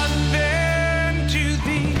God than to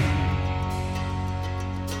thee.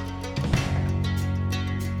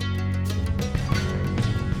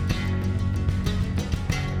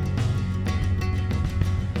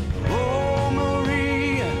 Oh,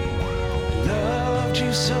 Maria, loved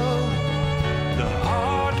you so. The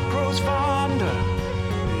heart grows fonder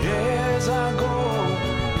as I go.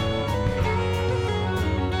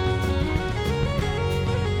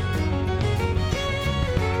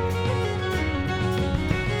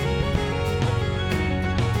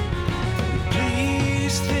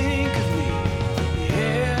 Please think of me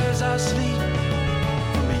as I sleep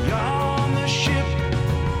from beyond the ship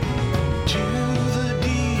to the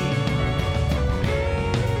deep.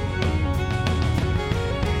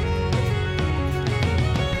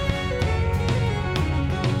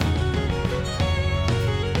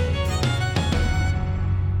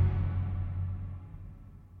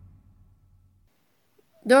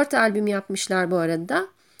 Dört albüm yapmışlar bu arada.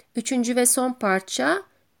 Üçüncü ve son parça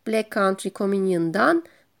Black Country Communion'dan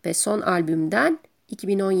ve son albümden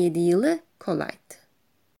 2017 yılı Collide.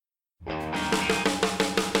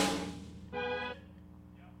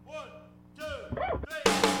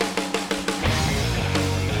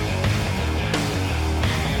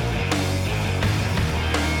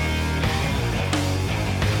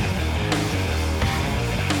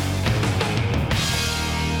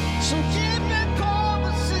 So keep that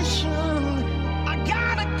conversation. I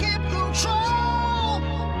gotta keep control.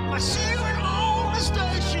 My secret on the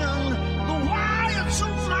station, the wire to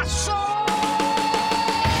my soul.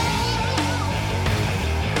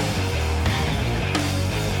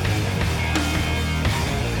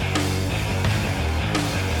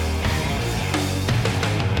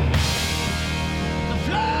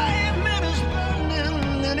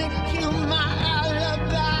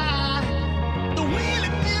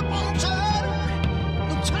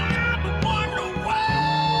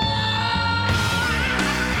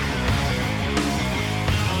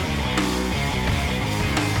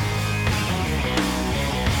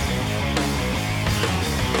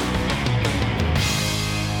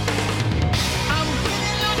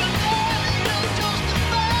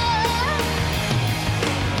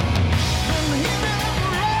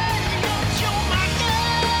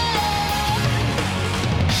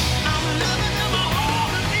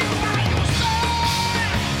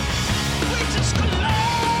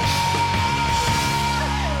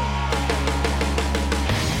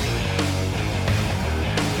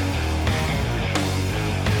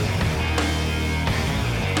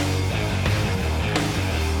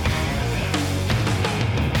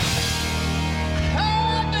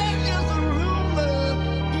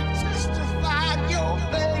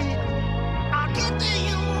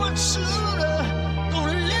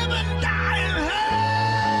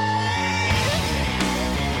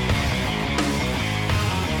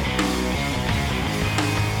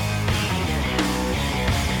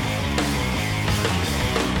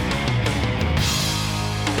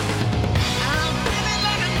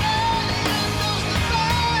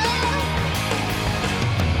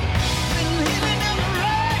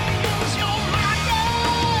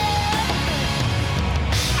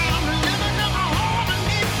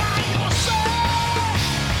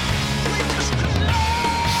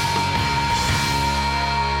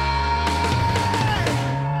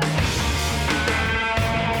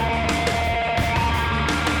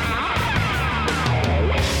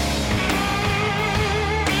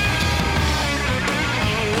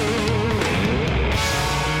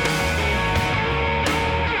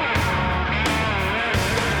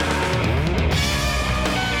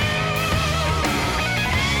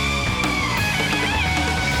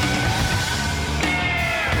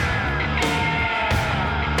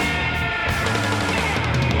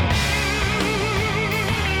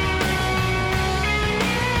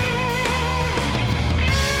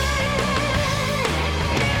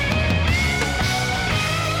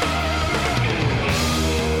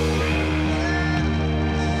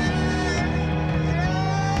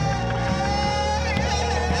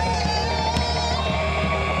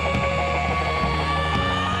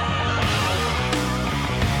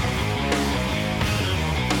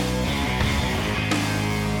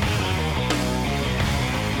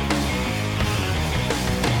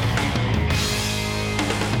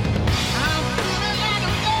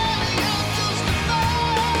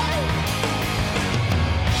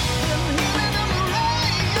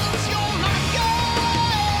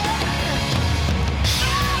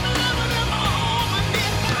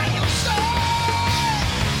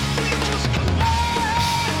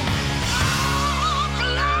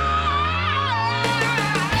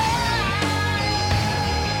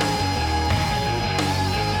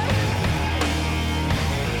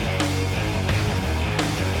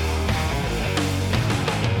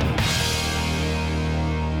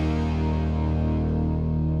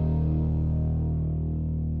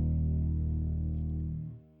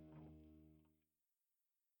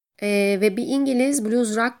 Ve bir İngiliz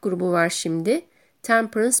blues rock grubu var şimdi.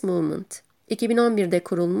 Temperence Movement. 2011'de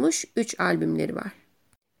kurulmuş 3 albümleri var.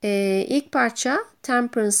 İlk parça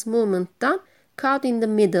Temperance Movement'tan Caught in the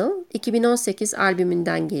Middle 2018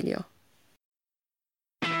 albümünden geliyor.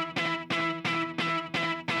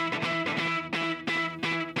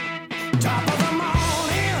 Top of the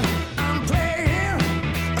morning, I'm playing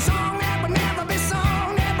a song that would never be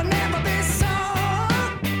sung, that would never be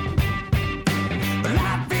sung.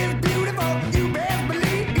 Life is beautiful, you best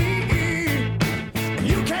believe.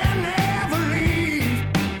 You can never leave,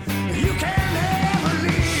 you can never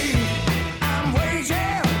leave. I'm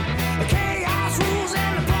waging the chaos rules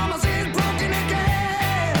and the promises broken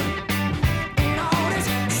again. In all this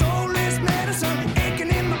soulless medicine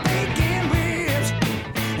aching in my aching ribs.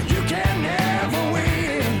 You can never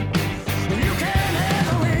win. You can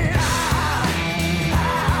never win.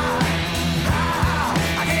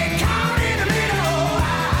 I get caught in the middle.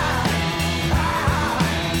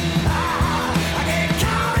 I get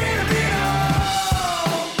caught in the middle.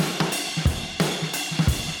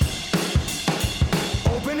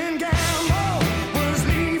 Opening gamble was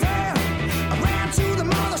leaving. I ran to the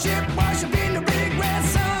mothership, worshiping the big red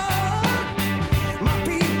sun. My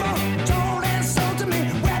people told and sold to me,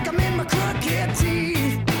 welcome in my crooked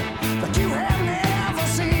teeth. Like you have never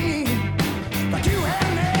seen, like you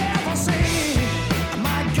have never seen.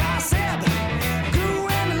 My gossip grew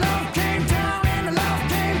and the love came down, and the love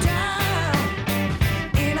came down.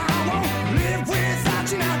 And I won't live without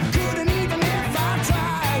you now, couldn't even if I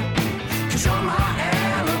tried. 'Cause you're my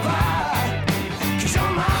alibi, 'cause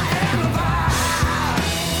you're my alibi.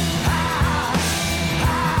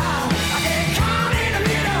 I get caught in the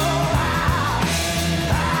middle.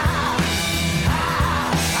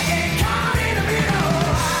 I get caught in the middle.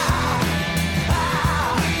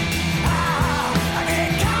 I get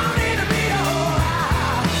caught in the middle.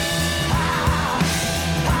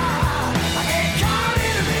 I get caught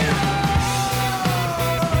in the middle.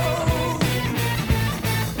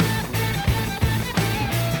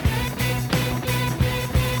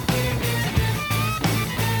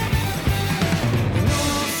 No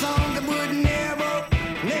more song that would never,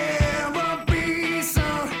 never be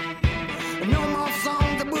sung. No more song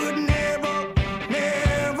that would never,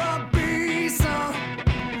 never be sung.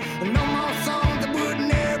 No more song that would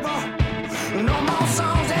never, no more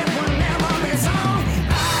songs that would never be sung.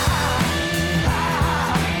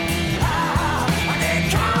 I get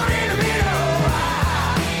caught in the middle.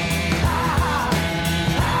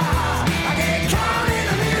 I get caught in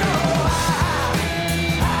the middle.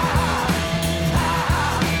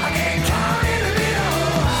 I get caught in the middle.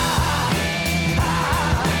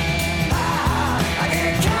 I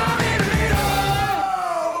get caught in the middle.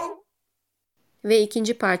 Ve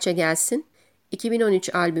ikinci parça gelsin.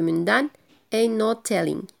 2013 albümünden Ain't No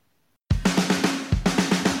Telling.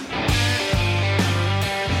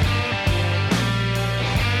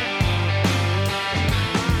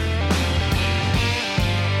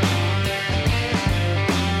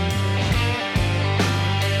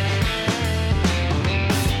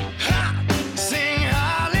 Sing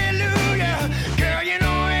hallelujah, girl, you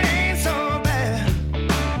know it ain't so bad.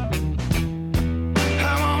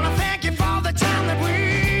 I wanna thank you for the time that we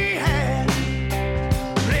had.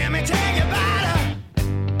 Let me tell you about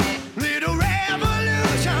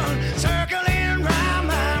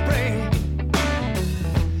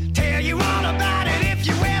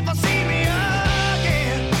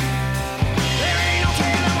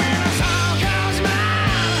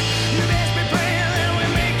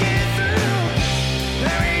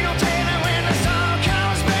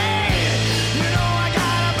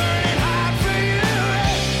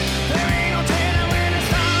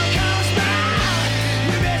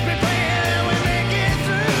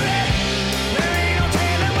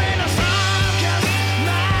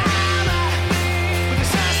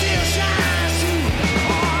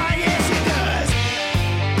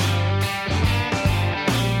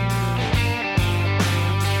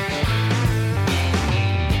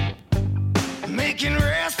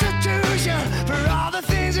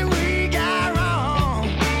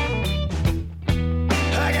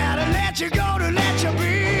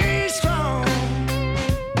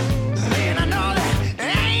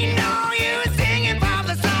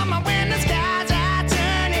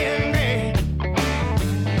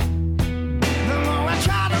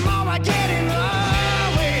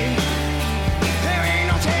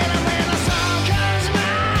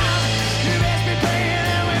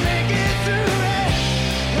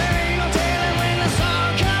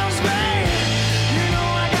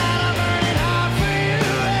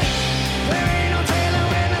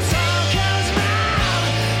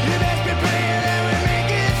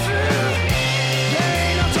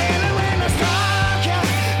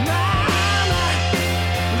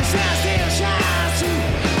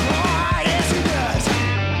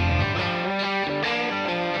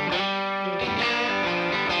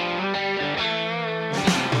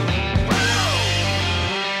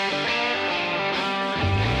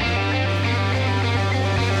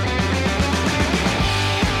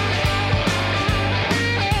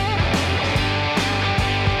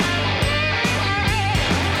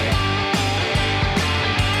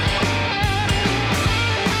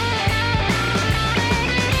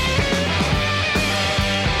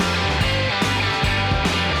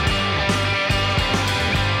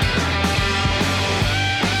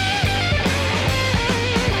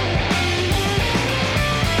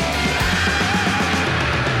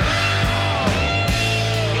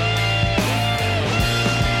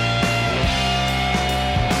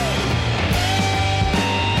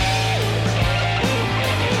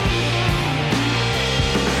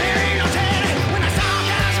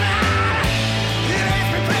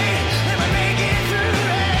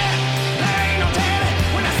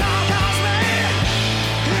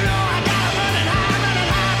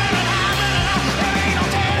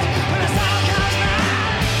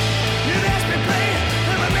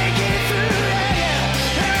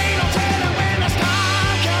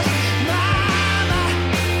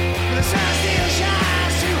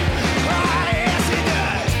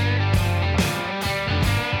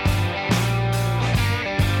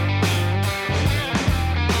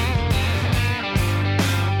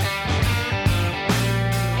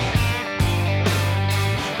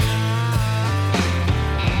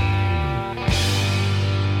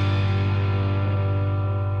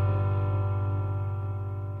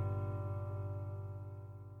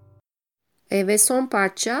Ve son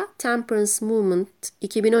parça Temperence Movement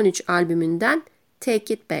 2013 albümünden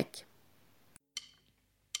Take It Back.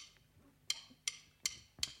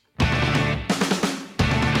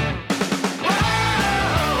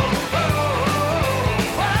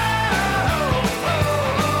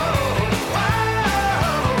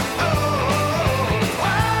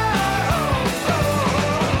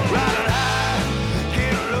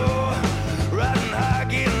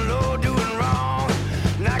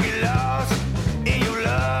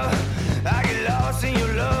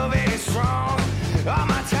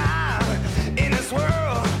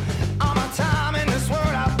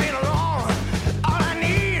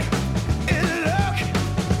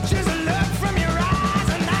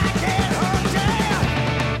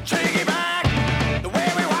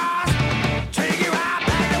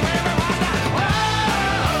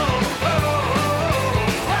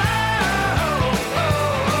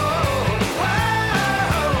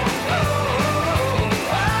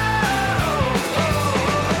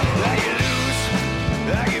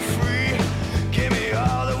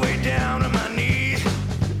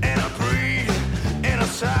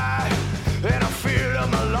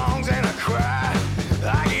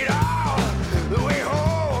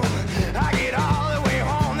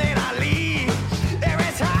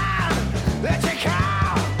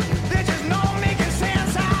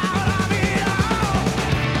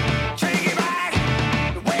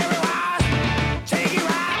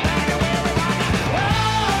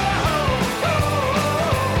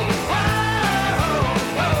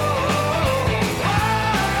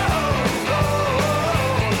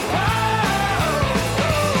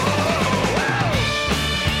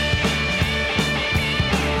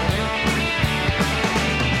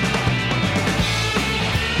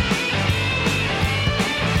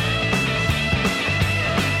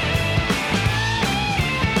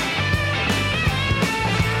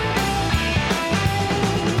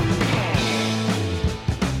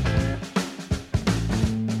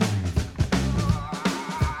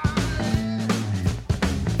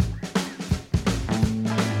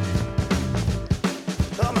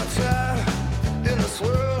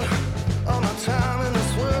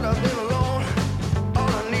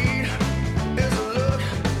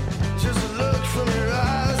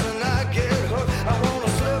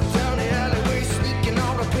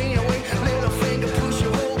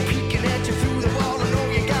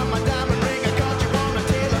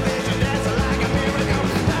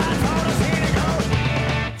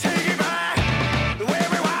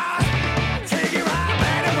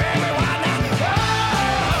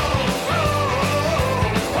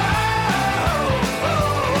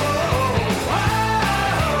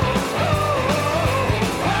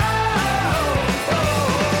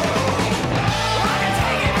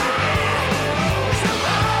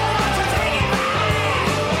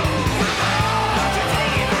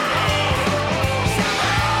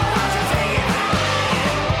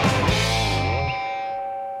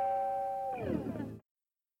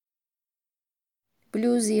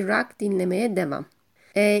 BLUESyROCK dinlemeye devam.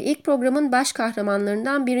 İlk programın baş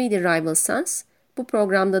kahramanlarından biriydi Rival Sons. Bu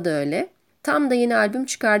programda da öyle. Tam da yeni albüm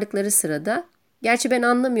çıkardıkları sırada, gerçi ben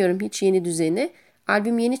anlamıyorum hiç yeni düzeni.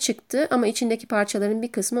 Albüm yeni çıktı ama içindeki parçaların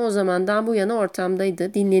bir kısmı o zamandan bu yana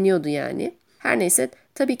ortamdaydı, dinleniyordu yani. Her neyse,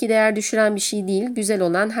 tabii ki değer düşüren bir şey değil, güzel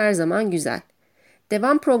olan her zaman güzel.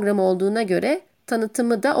 Devam programı olduğuna göre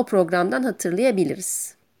tanıtımı da o programdan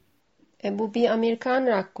hatırlayabiliriz. Bu bir Amerikan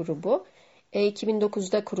rock grubu.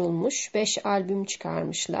 2009'da kurulmuş, 5 albüm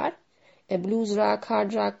çıkarmışlar. Blues rock,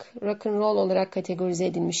 hard rock, rock and roll olarak kategorize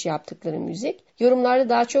edilmiş yaptıkları müzik. Yorumlarda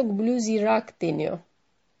daha çok BLUESyROCK deniyor.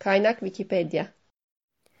 Kaynak Wikipedia.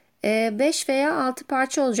 5 veya 6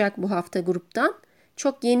 parça olacak bu hafta gruptan.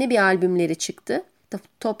 Çok yeni bir albümleri çıktı.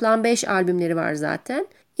 Toplam 5 albümleri var zaten.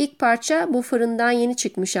 İlk parça bu fırından yeni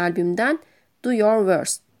çıkmış albümden Do Your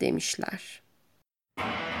Worst demişler.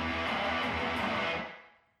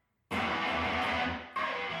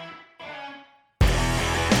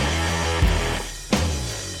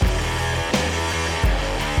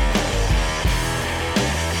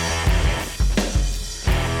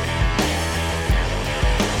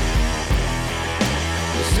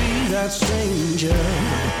 That stranger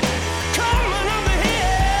coming over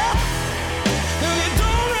here, and you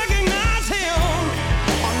don't recognize him.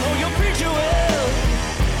 I know your preacher well.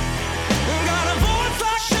 Got a voice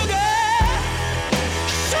like sugar,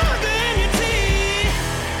 sugar in your tea,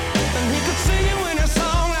 and he could sing you in a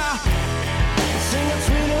song. Now sing it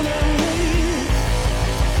sweeter than me.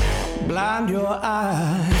 Blind your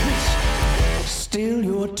eyes, steal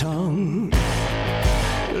your tongue.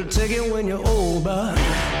 You'll take it when you're old, but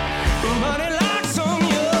it locks on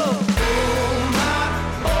you.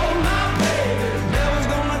 Oh my baby.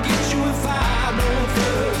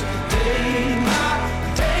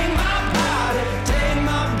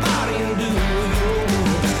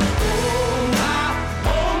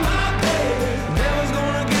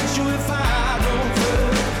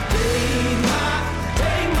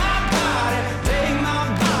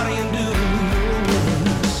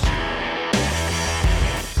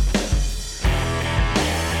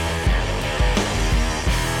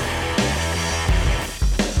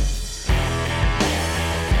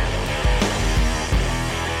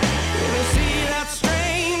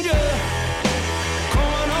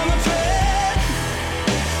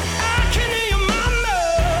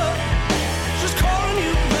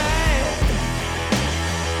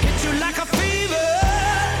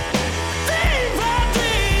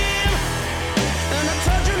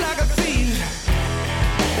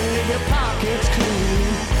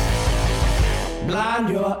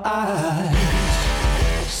 blind your eyes,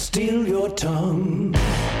 steal your tongue,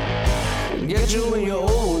 get you when you're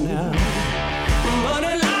old now. But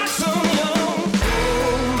it likes some young.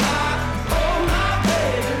 Oh my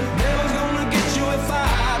baby, devil's gonna get you if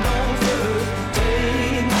I don't first.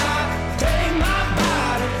 Take my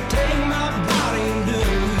body and do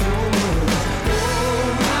your work.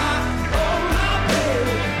 Oh my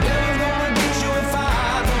baby, devil's gonna get you if I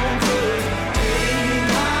don't first. Take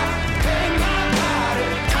my body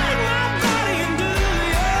and do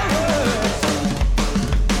your work.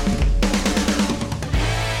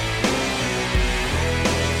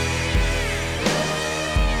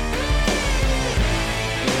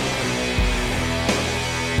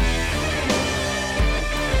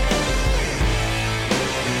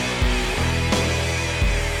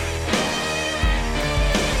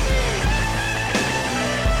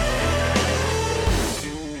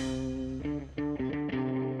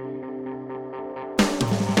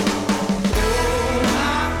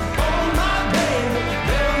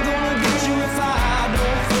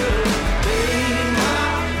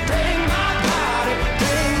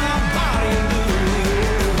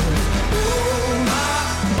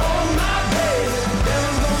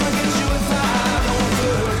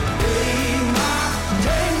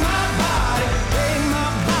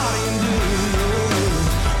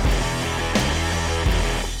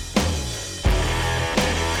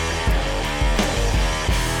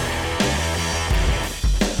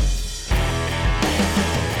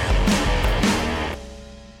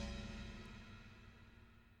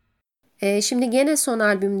 Şimdi gene son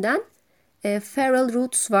albümden Feral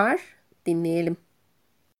Roots var. Dinleyelim.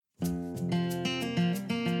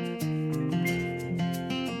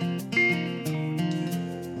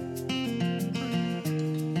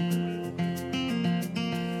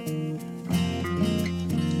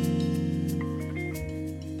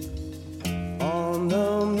 On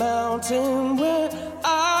the mountain where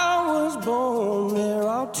I was born, there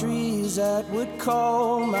are trees that would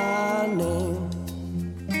call my name.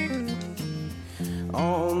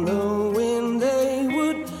 On the wind they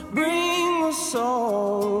would bring a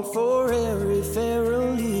song for every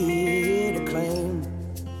feral ear to claim.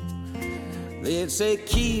 They'd say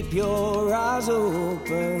keep your eyes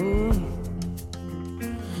open,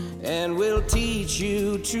 and we'll teach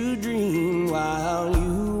you to dream while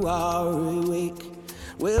you are awake.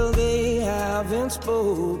 Well, they haven't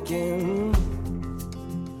spoken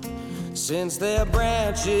since their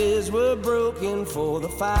branches were broken for the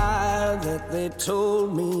fire that they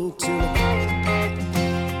told me to.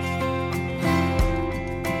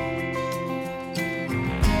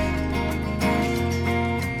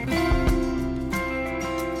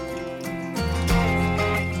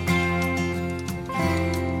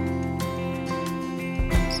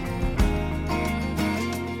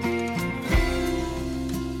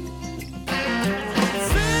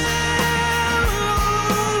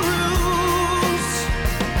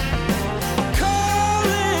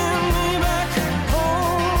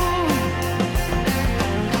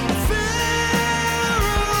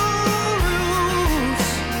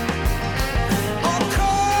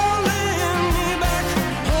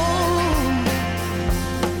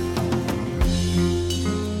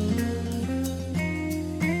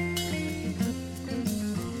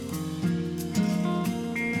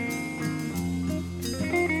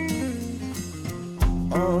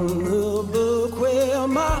 On the book where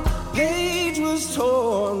my page was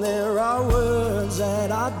torn, there are words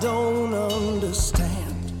that I don't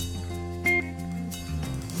understand.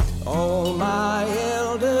 All my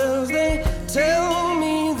elders, they tell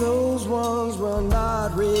me those ones were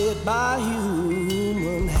not read by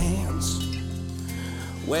human hands.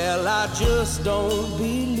 Well, I just don't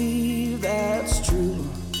believe that's true.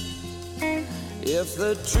 If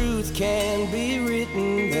the truth can be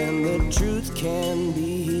written, then the truth can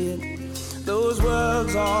be hid. Those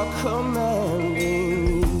words are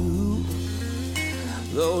commanding you.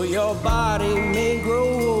 Though your body may grow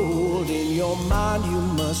old, in your mind you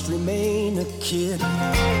must remain a kid.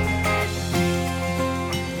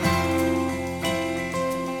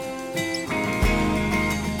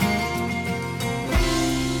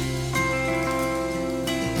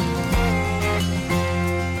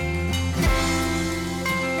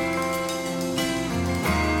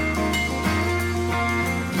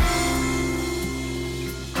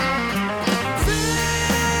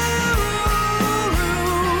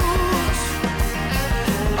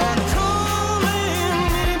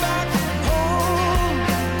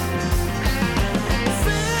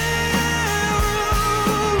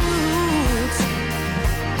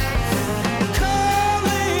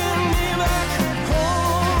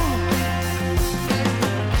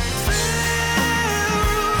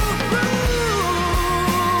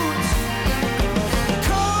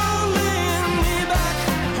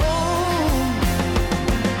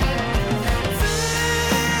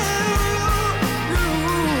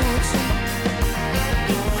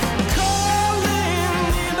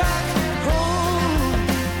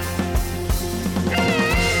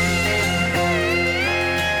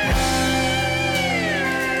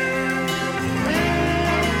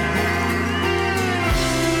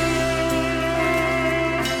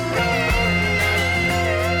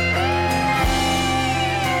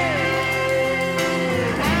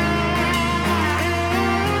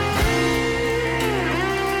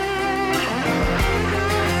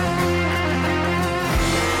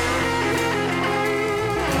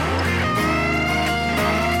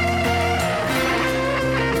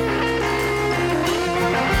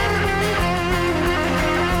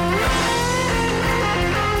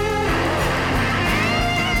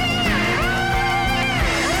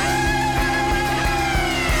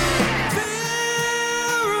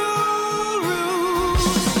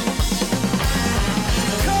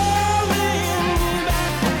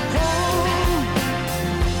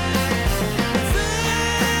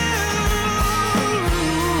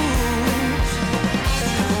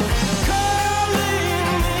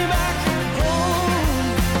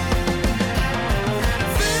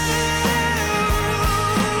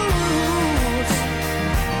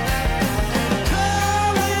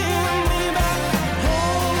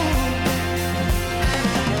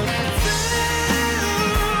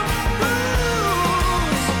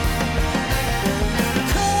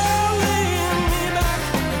 calling me back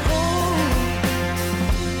home.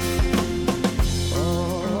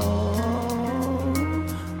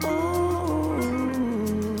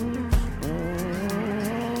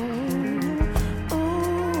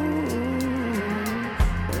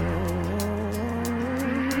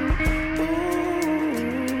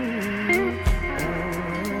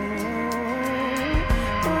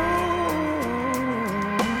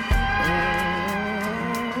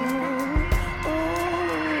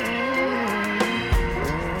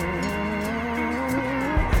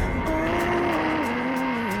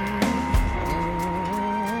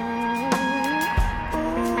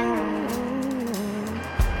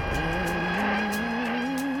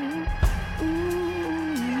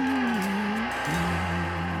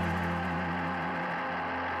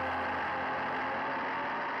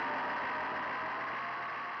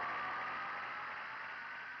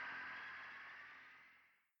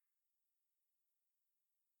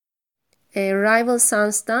 Rival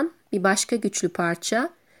Sons'tan bir başka güçlü parça,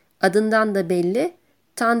 adından da belli,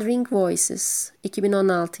 Thundering Voices,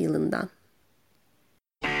 2016 yılından.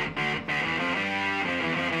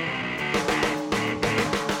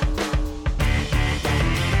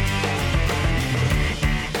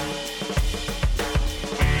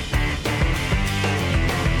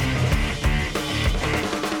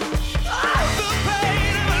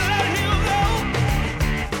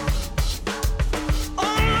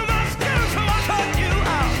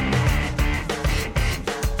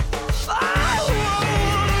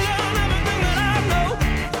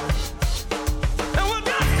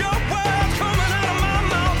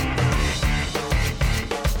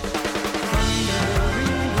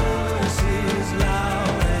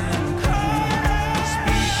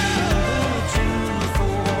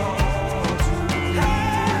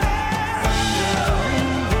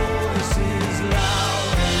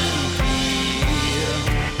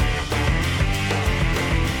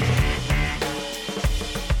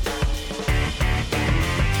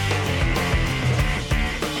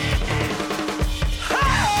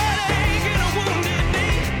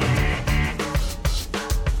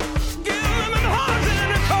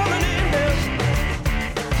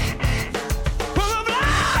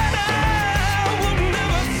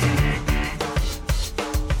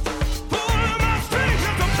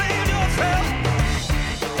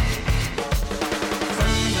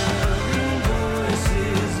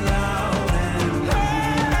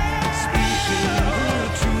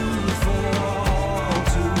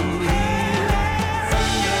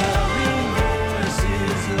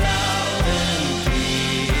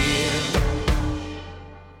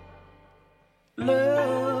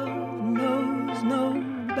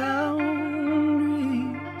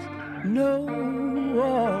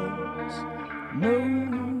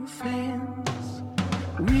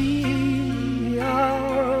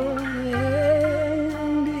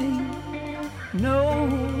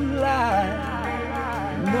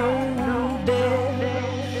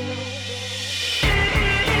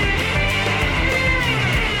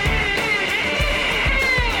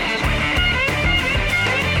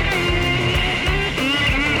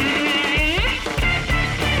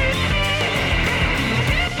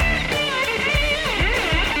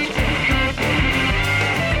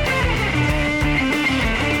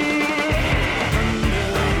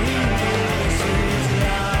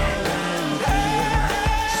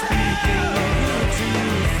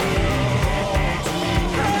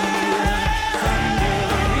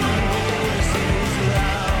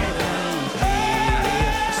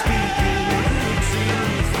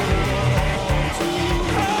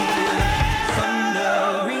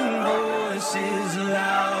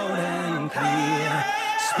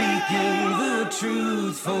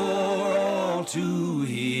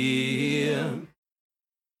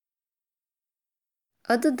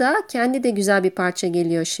 Adı da kendi de güzel bir parça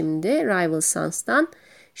geliyor şimdi Rival Sons'tan.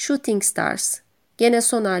 Shooting Stars. Gene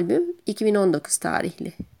son albüm 2019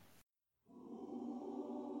 tarihli.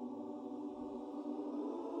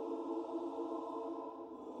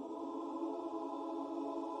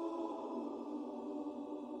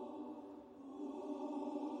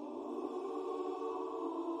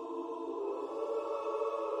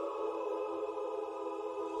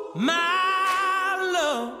 My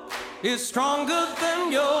love is stronger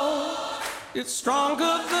than yours. It's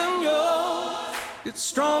stronger than yours. It's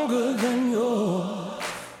stronger than yours.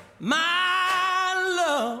 My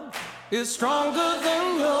love is stronger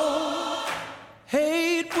than yours.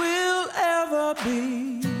 Hate will ever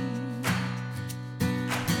be.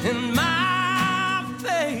 And my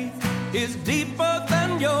faith is deeper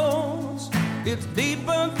than yours. It's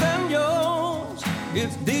deeper than yours.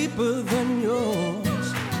 It's deeper than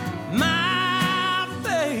yours. My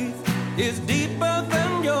is deeper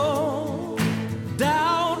than your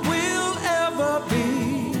doubt will ever be.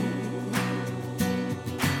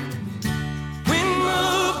 We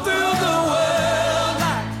move through the world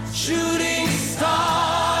like shooting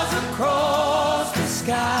stars across the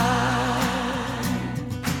sky,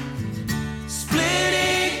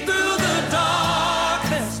 splitting through the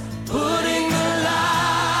darkness, putting the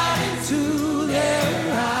light into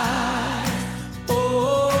their eyes. Oh,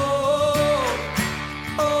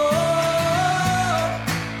 oh,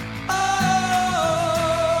 oh,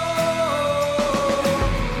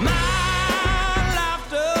 my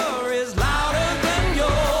laughter is louder than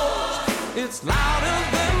yours. It's louder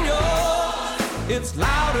than yours. It's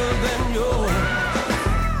louder than yours.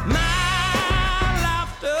 My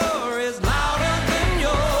laughter is louder than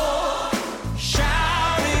yours.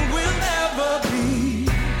 Shouting will never be.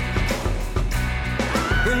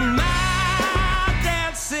 And my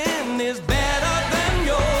dancing is better than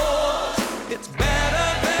yours. It's better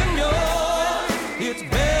than yours. It's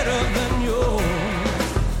better than yours.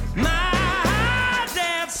 My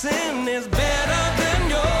dancing is better than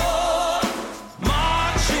yours.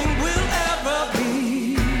 Marching will ever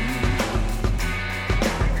be.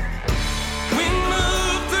 We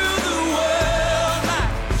move through the world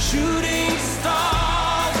like shooting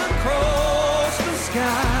stars across the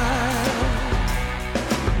sky,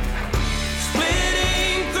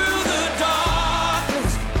 splitting through the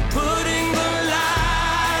darkness, putting the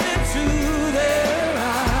light into their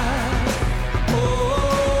eyes. Oh,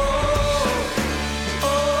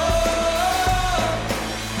 oh,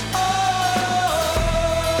 oh,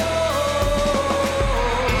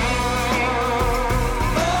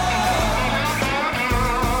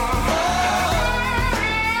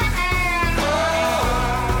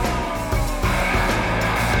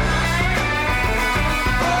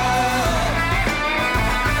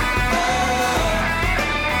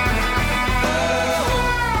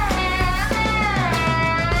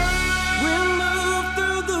 we move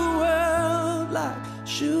through the world like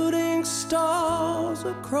shooting stars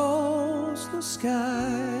across the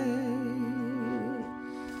sky,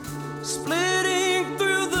 splitting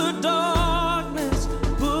through the darkness,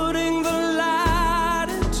 putting the light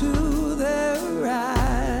into their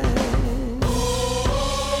eyes.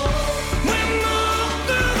 We move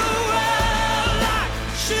through the world like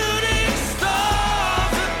shooting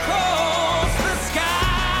stars across the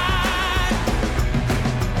sky,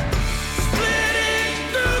 splitting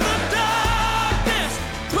through the darkness,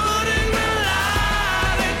 putting the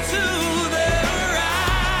light into their eyes.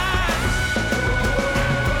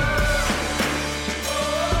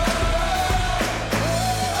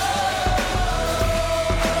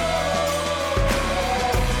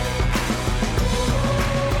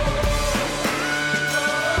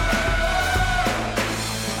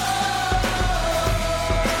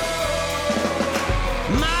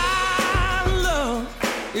 My love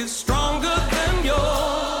is stronger than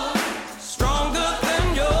yours, stronger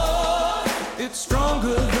than yours. It's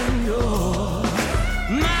stronger than yours.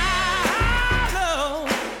 My love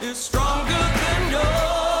is stronger than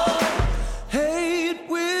yours. Hate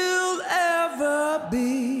will ever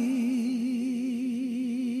be.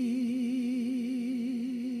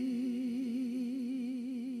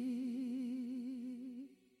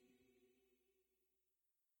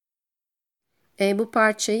 Bu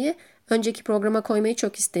parçayı önceki programa koymayı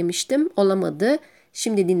çok istemiştim. Olamadı.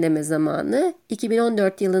 Şimdi dinleme zamanı.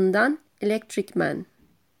 2014 yılından Electric Man.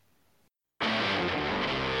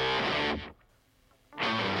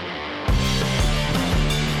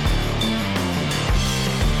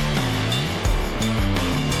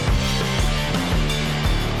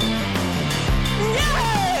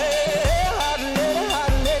 Yeah, hot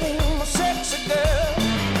lady, my sexy girl.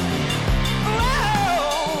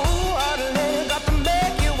 Oh, hot lady, got to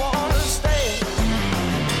make you wanna stay.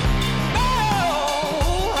 Oh,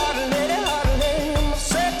 hot lady, my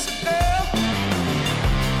sexy girl.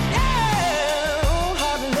 Yeah,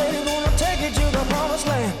 hot lady, gonna take you to the promised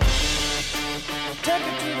land. Take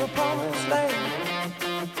you to the promised land.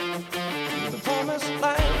 The promised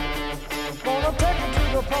land. Gonna take you to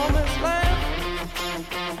the promised land.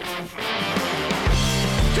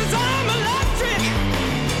 'Cause I'm electric.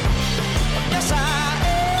 Yes, I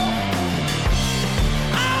am.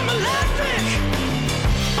 I'm electric.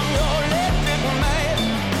 I'm your electric man.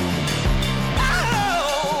 Oh,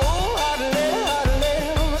 hot lady,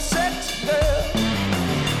 I'm a sexy girl.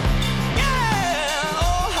 Yeah,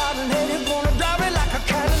 oh, hot lady, gonna drive me like a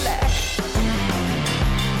Cadillac.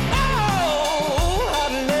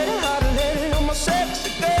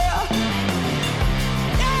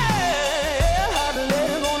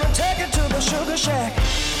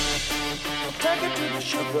 take it to the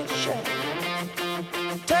sugar shack.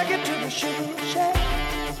 Take it to the sugar shack.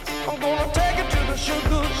 I'm gonna take it to the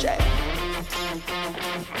sugar shack.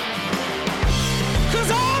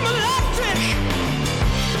 'Cause I'm electric.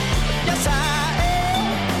 Yes, I am.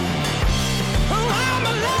 Oh, I'm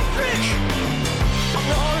electric. I'm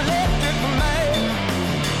your electric man.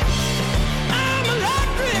 I'm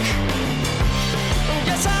electric.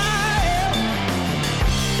 Yes, I am.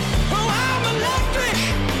 Oh, I'm electric.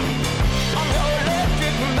 I'm your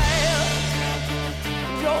electric man.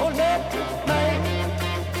 Your electric man.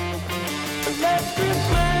 Electric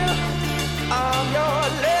man. I'm your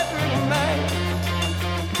electric man.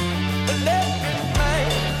 Electric man.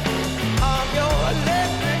 I'm your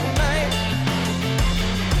electric man.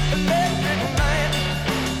 Electric man.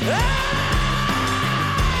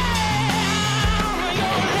 I'm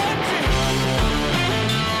your electric.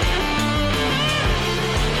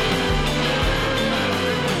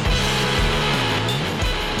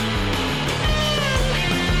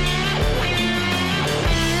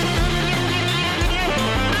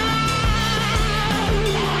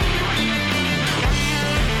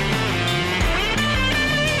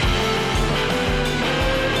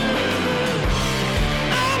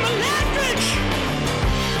 I'm electric.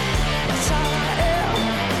 Yes, I am.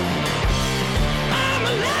 I'm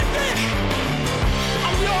electric.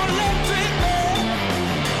 I'm your electric man.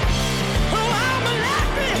 Oh, I'm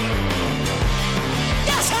electric.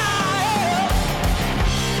 Yes, I am.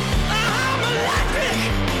 I'm electric.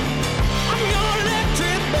 I'm your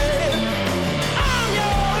electric man. I'm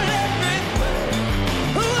your electric man.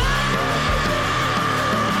 Oh,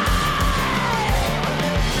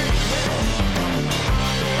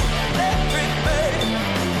 electric man.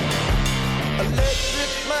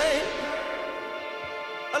 Electric man.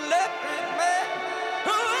 Electric man.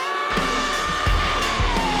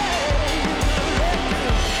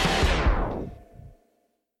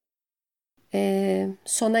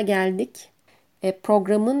 Sona geldik.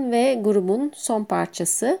 Programın ve grubun son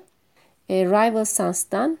parçası Rival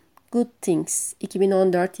Sons'tan Good Things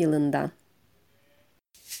 2014 yılından.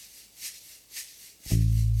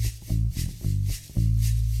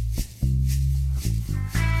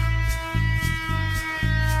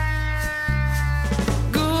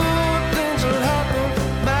 Good things will happen,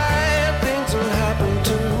 bad things will happen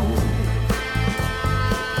too.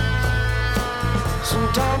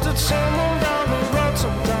 Sometimes it's someone down the road,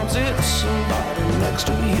 sometimes it's somebody next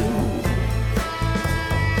to you.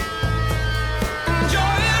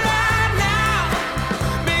 Enjoy it right now,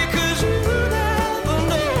 because you never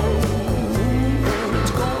know when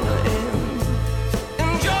it's gonna end.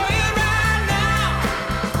 Enjoy it right now,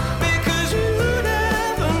 because you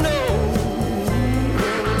never know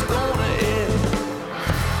when it's gonna end.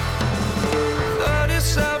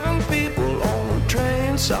 37 people on a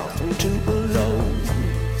train south from Tupelo.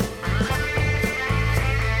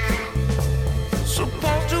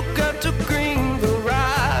 Supposed to get to Greenville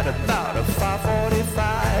right about a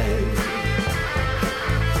 5:45.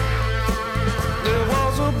 There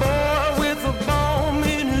was a boy with a bomb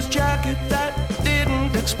in his jacket that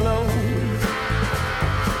didn't explode.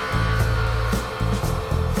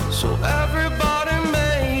 So everybody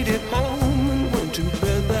made it home and went to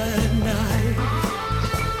bed that night.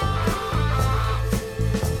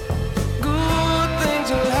 Good things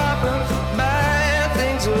will happen, bad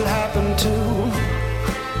things will happen too.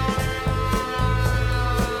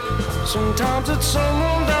 Sometimes it's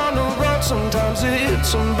someone down the road, sometimes it's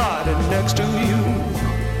somebody next to you.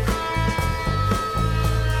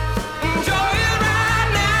 Enjoy it right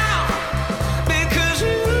now, because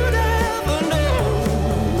you never know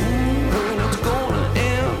when it's gonna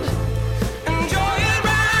end. Enjoy it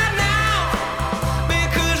right now,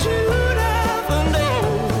 because you never know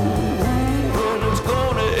when it's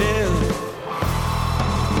gonna end.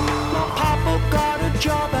 My papa got a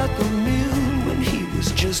job at the mill when he was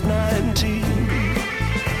just 19.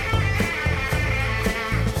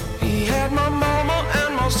 He had my mama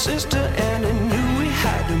and my sister, and he knew he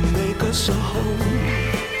had to make us a home.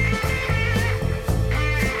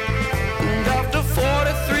 And after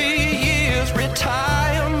 43 years,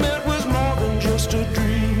 retirement was more than just a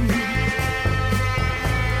dream.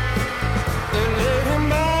 They laid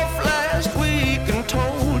him off last week and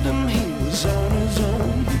told him he was on his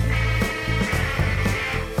own.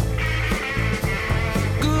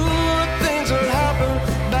 Good things will happen,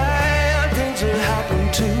 bad things will happen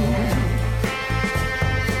too.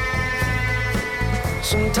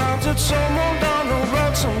 Sometimes it's someone down the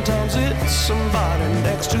road, sometimes it's somebody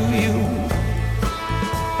next to you.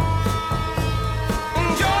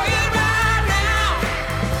 Enjoy it right now,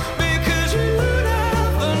 because you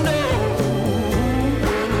never know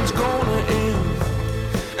when it's gonna end.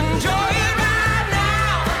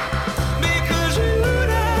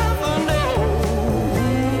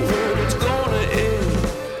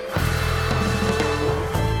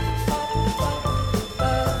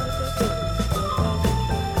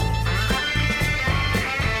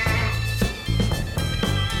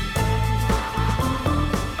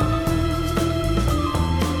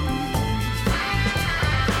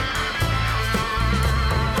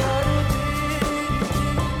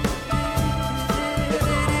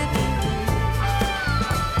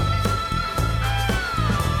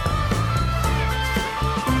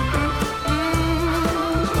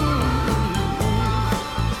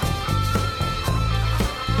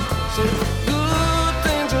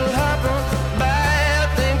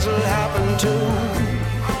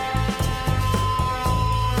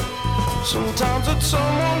 Sometimes it's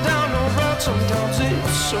someone down the road, sometimes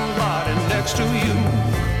it's somebody next to you.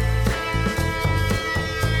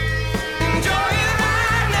 Enjoy it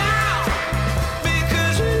right now,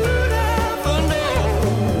 because you never know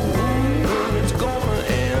when it's gonna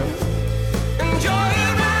end. Enjoy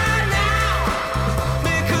it right now,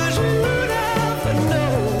 because you never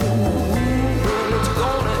know when it's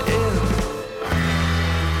gonna end.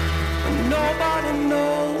 And nobody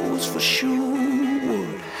knows for sure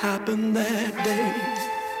what happened that day.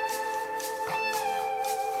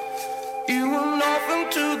 You went off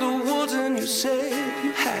into the woods and you said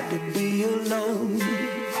you had to be alone.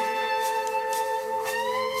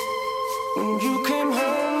 When you came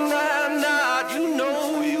home that night, you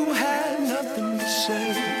know you had nothing to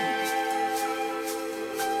say.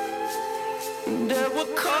 And there were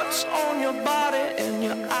cuts on your body and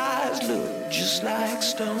your eyes looked just like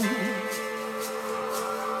stone.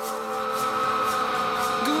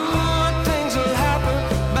 Good things will happen,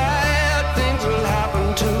 bad things will happen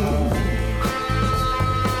too.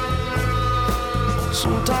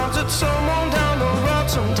 Sometimes it's someone down the road,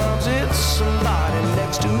 sometimes it's somebody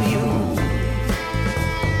next to you.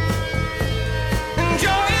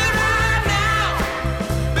 Enjoy it right now,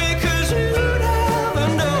 because you never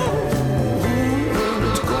know when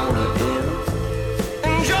it's gonna end.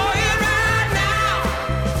 Enjoy it right now,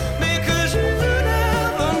 because you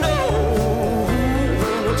never know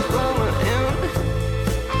when it's gonna end.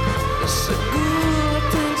 It's the good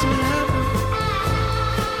things will happen,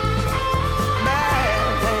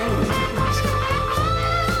 bad things.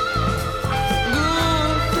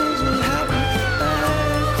 Good things will happen,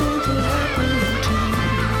 bad things will happen too.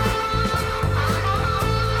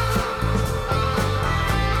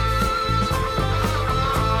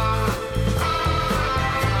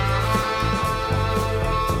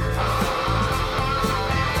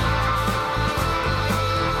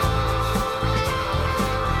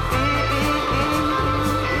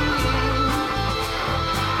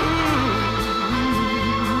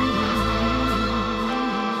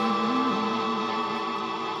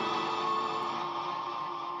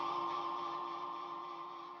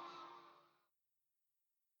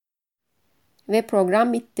 Ve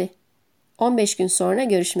program bitti. 15 gün sonra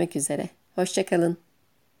görüşmek üzere. Hoşça kalın.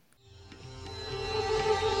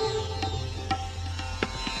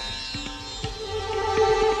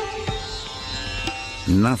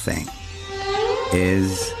 Nothing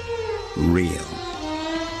is real.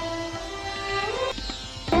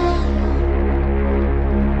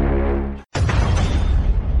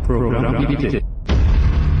 Program bitti.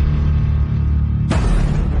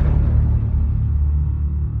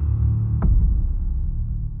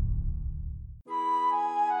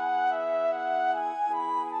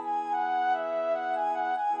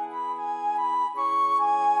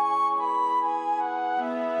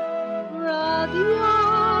 Radyo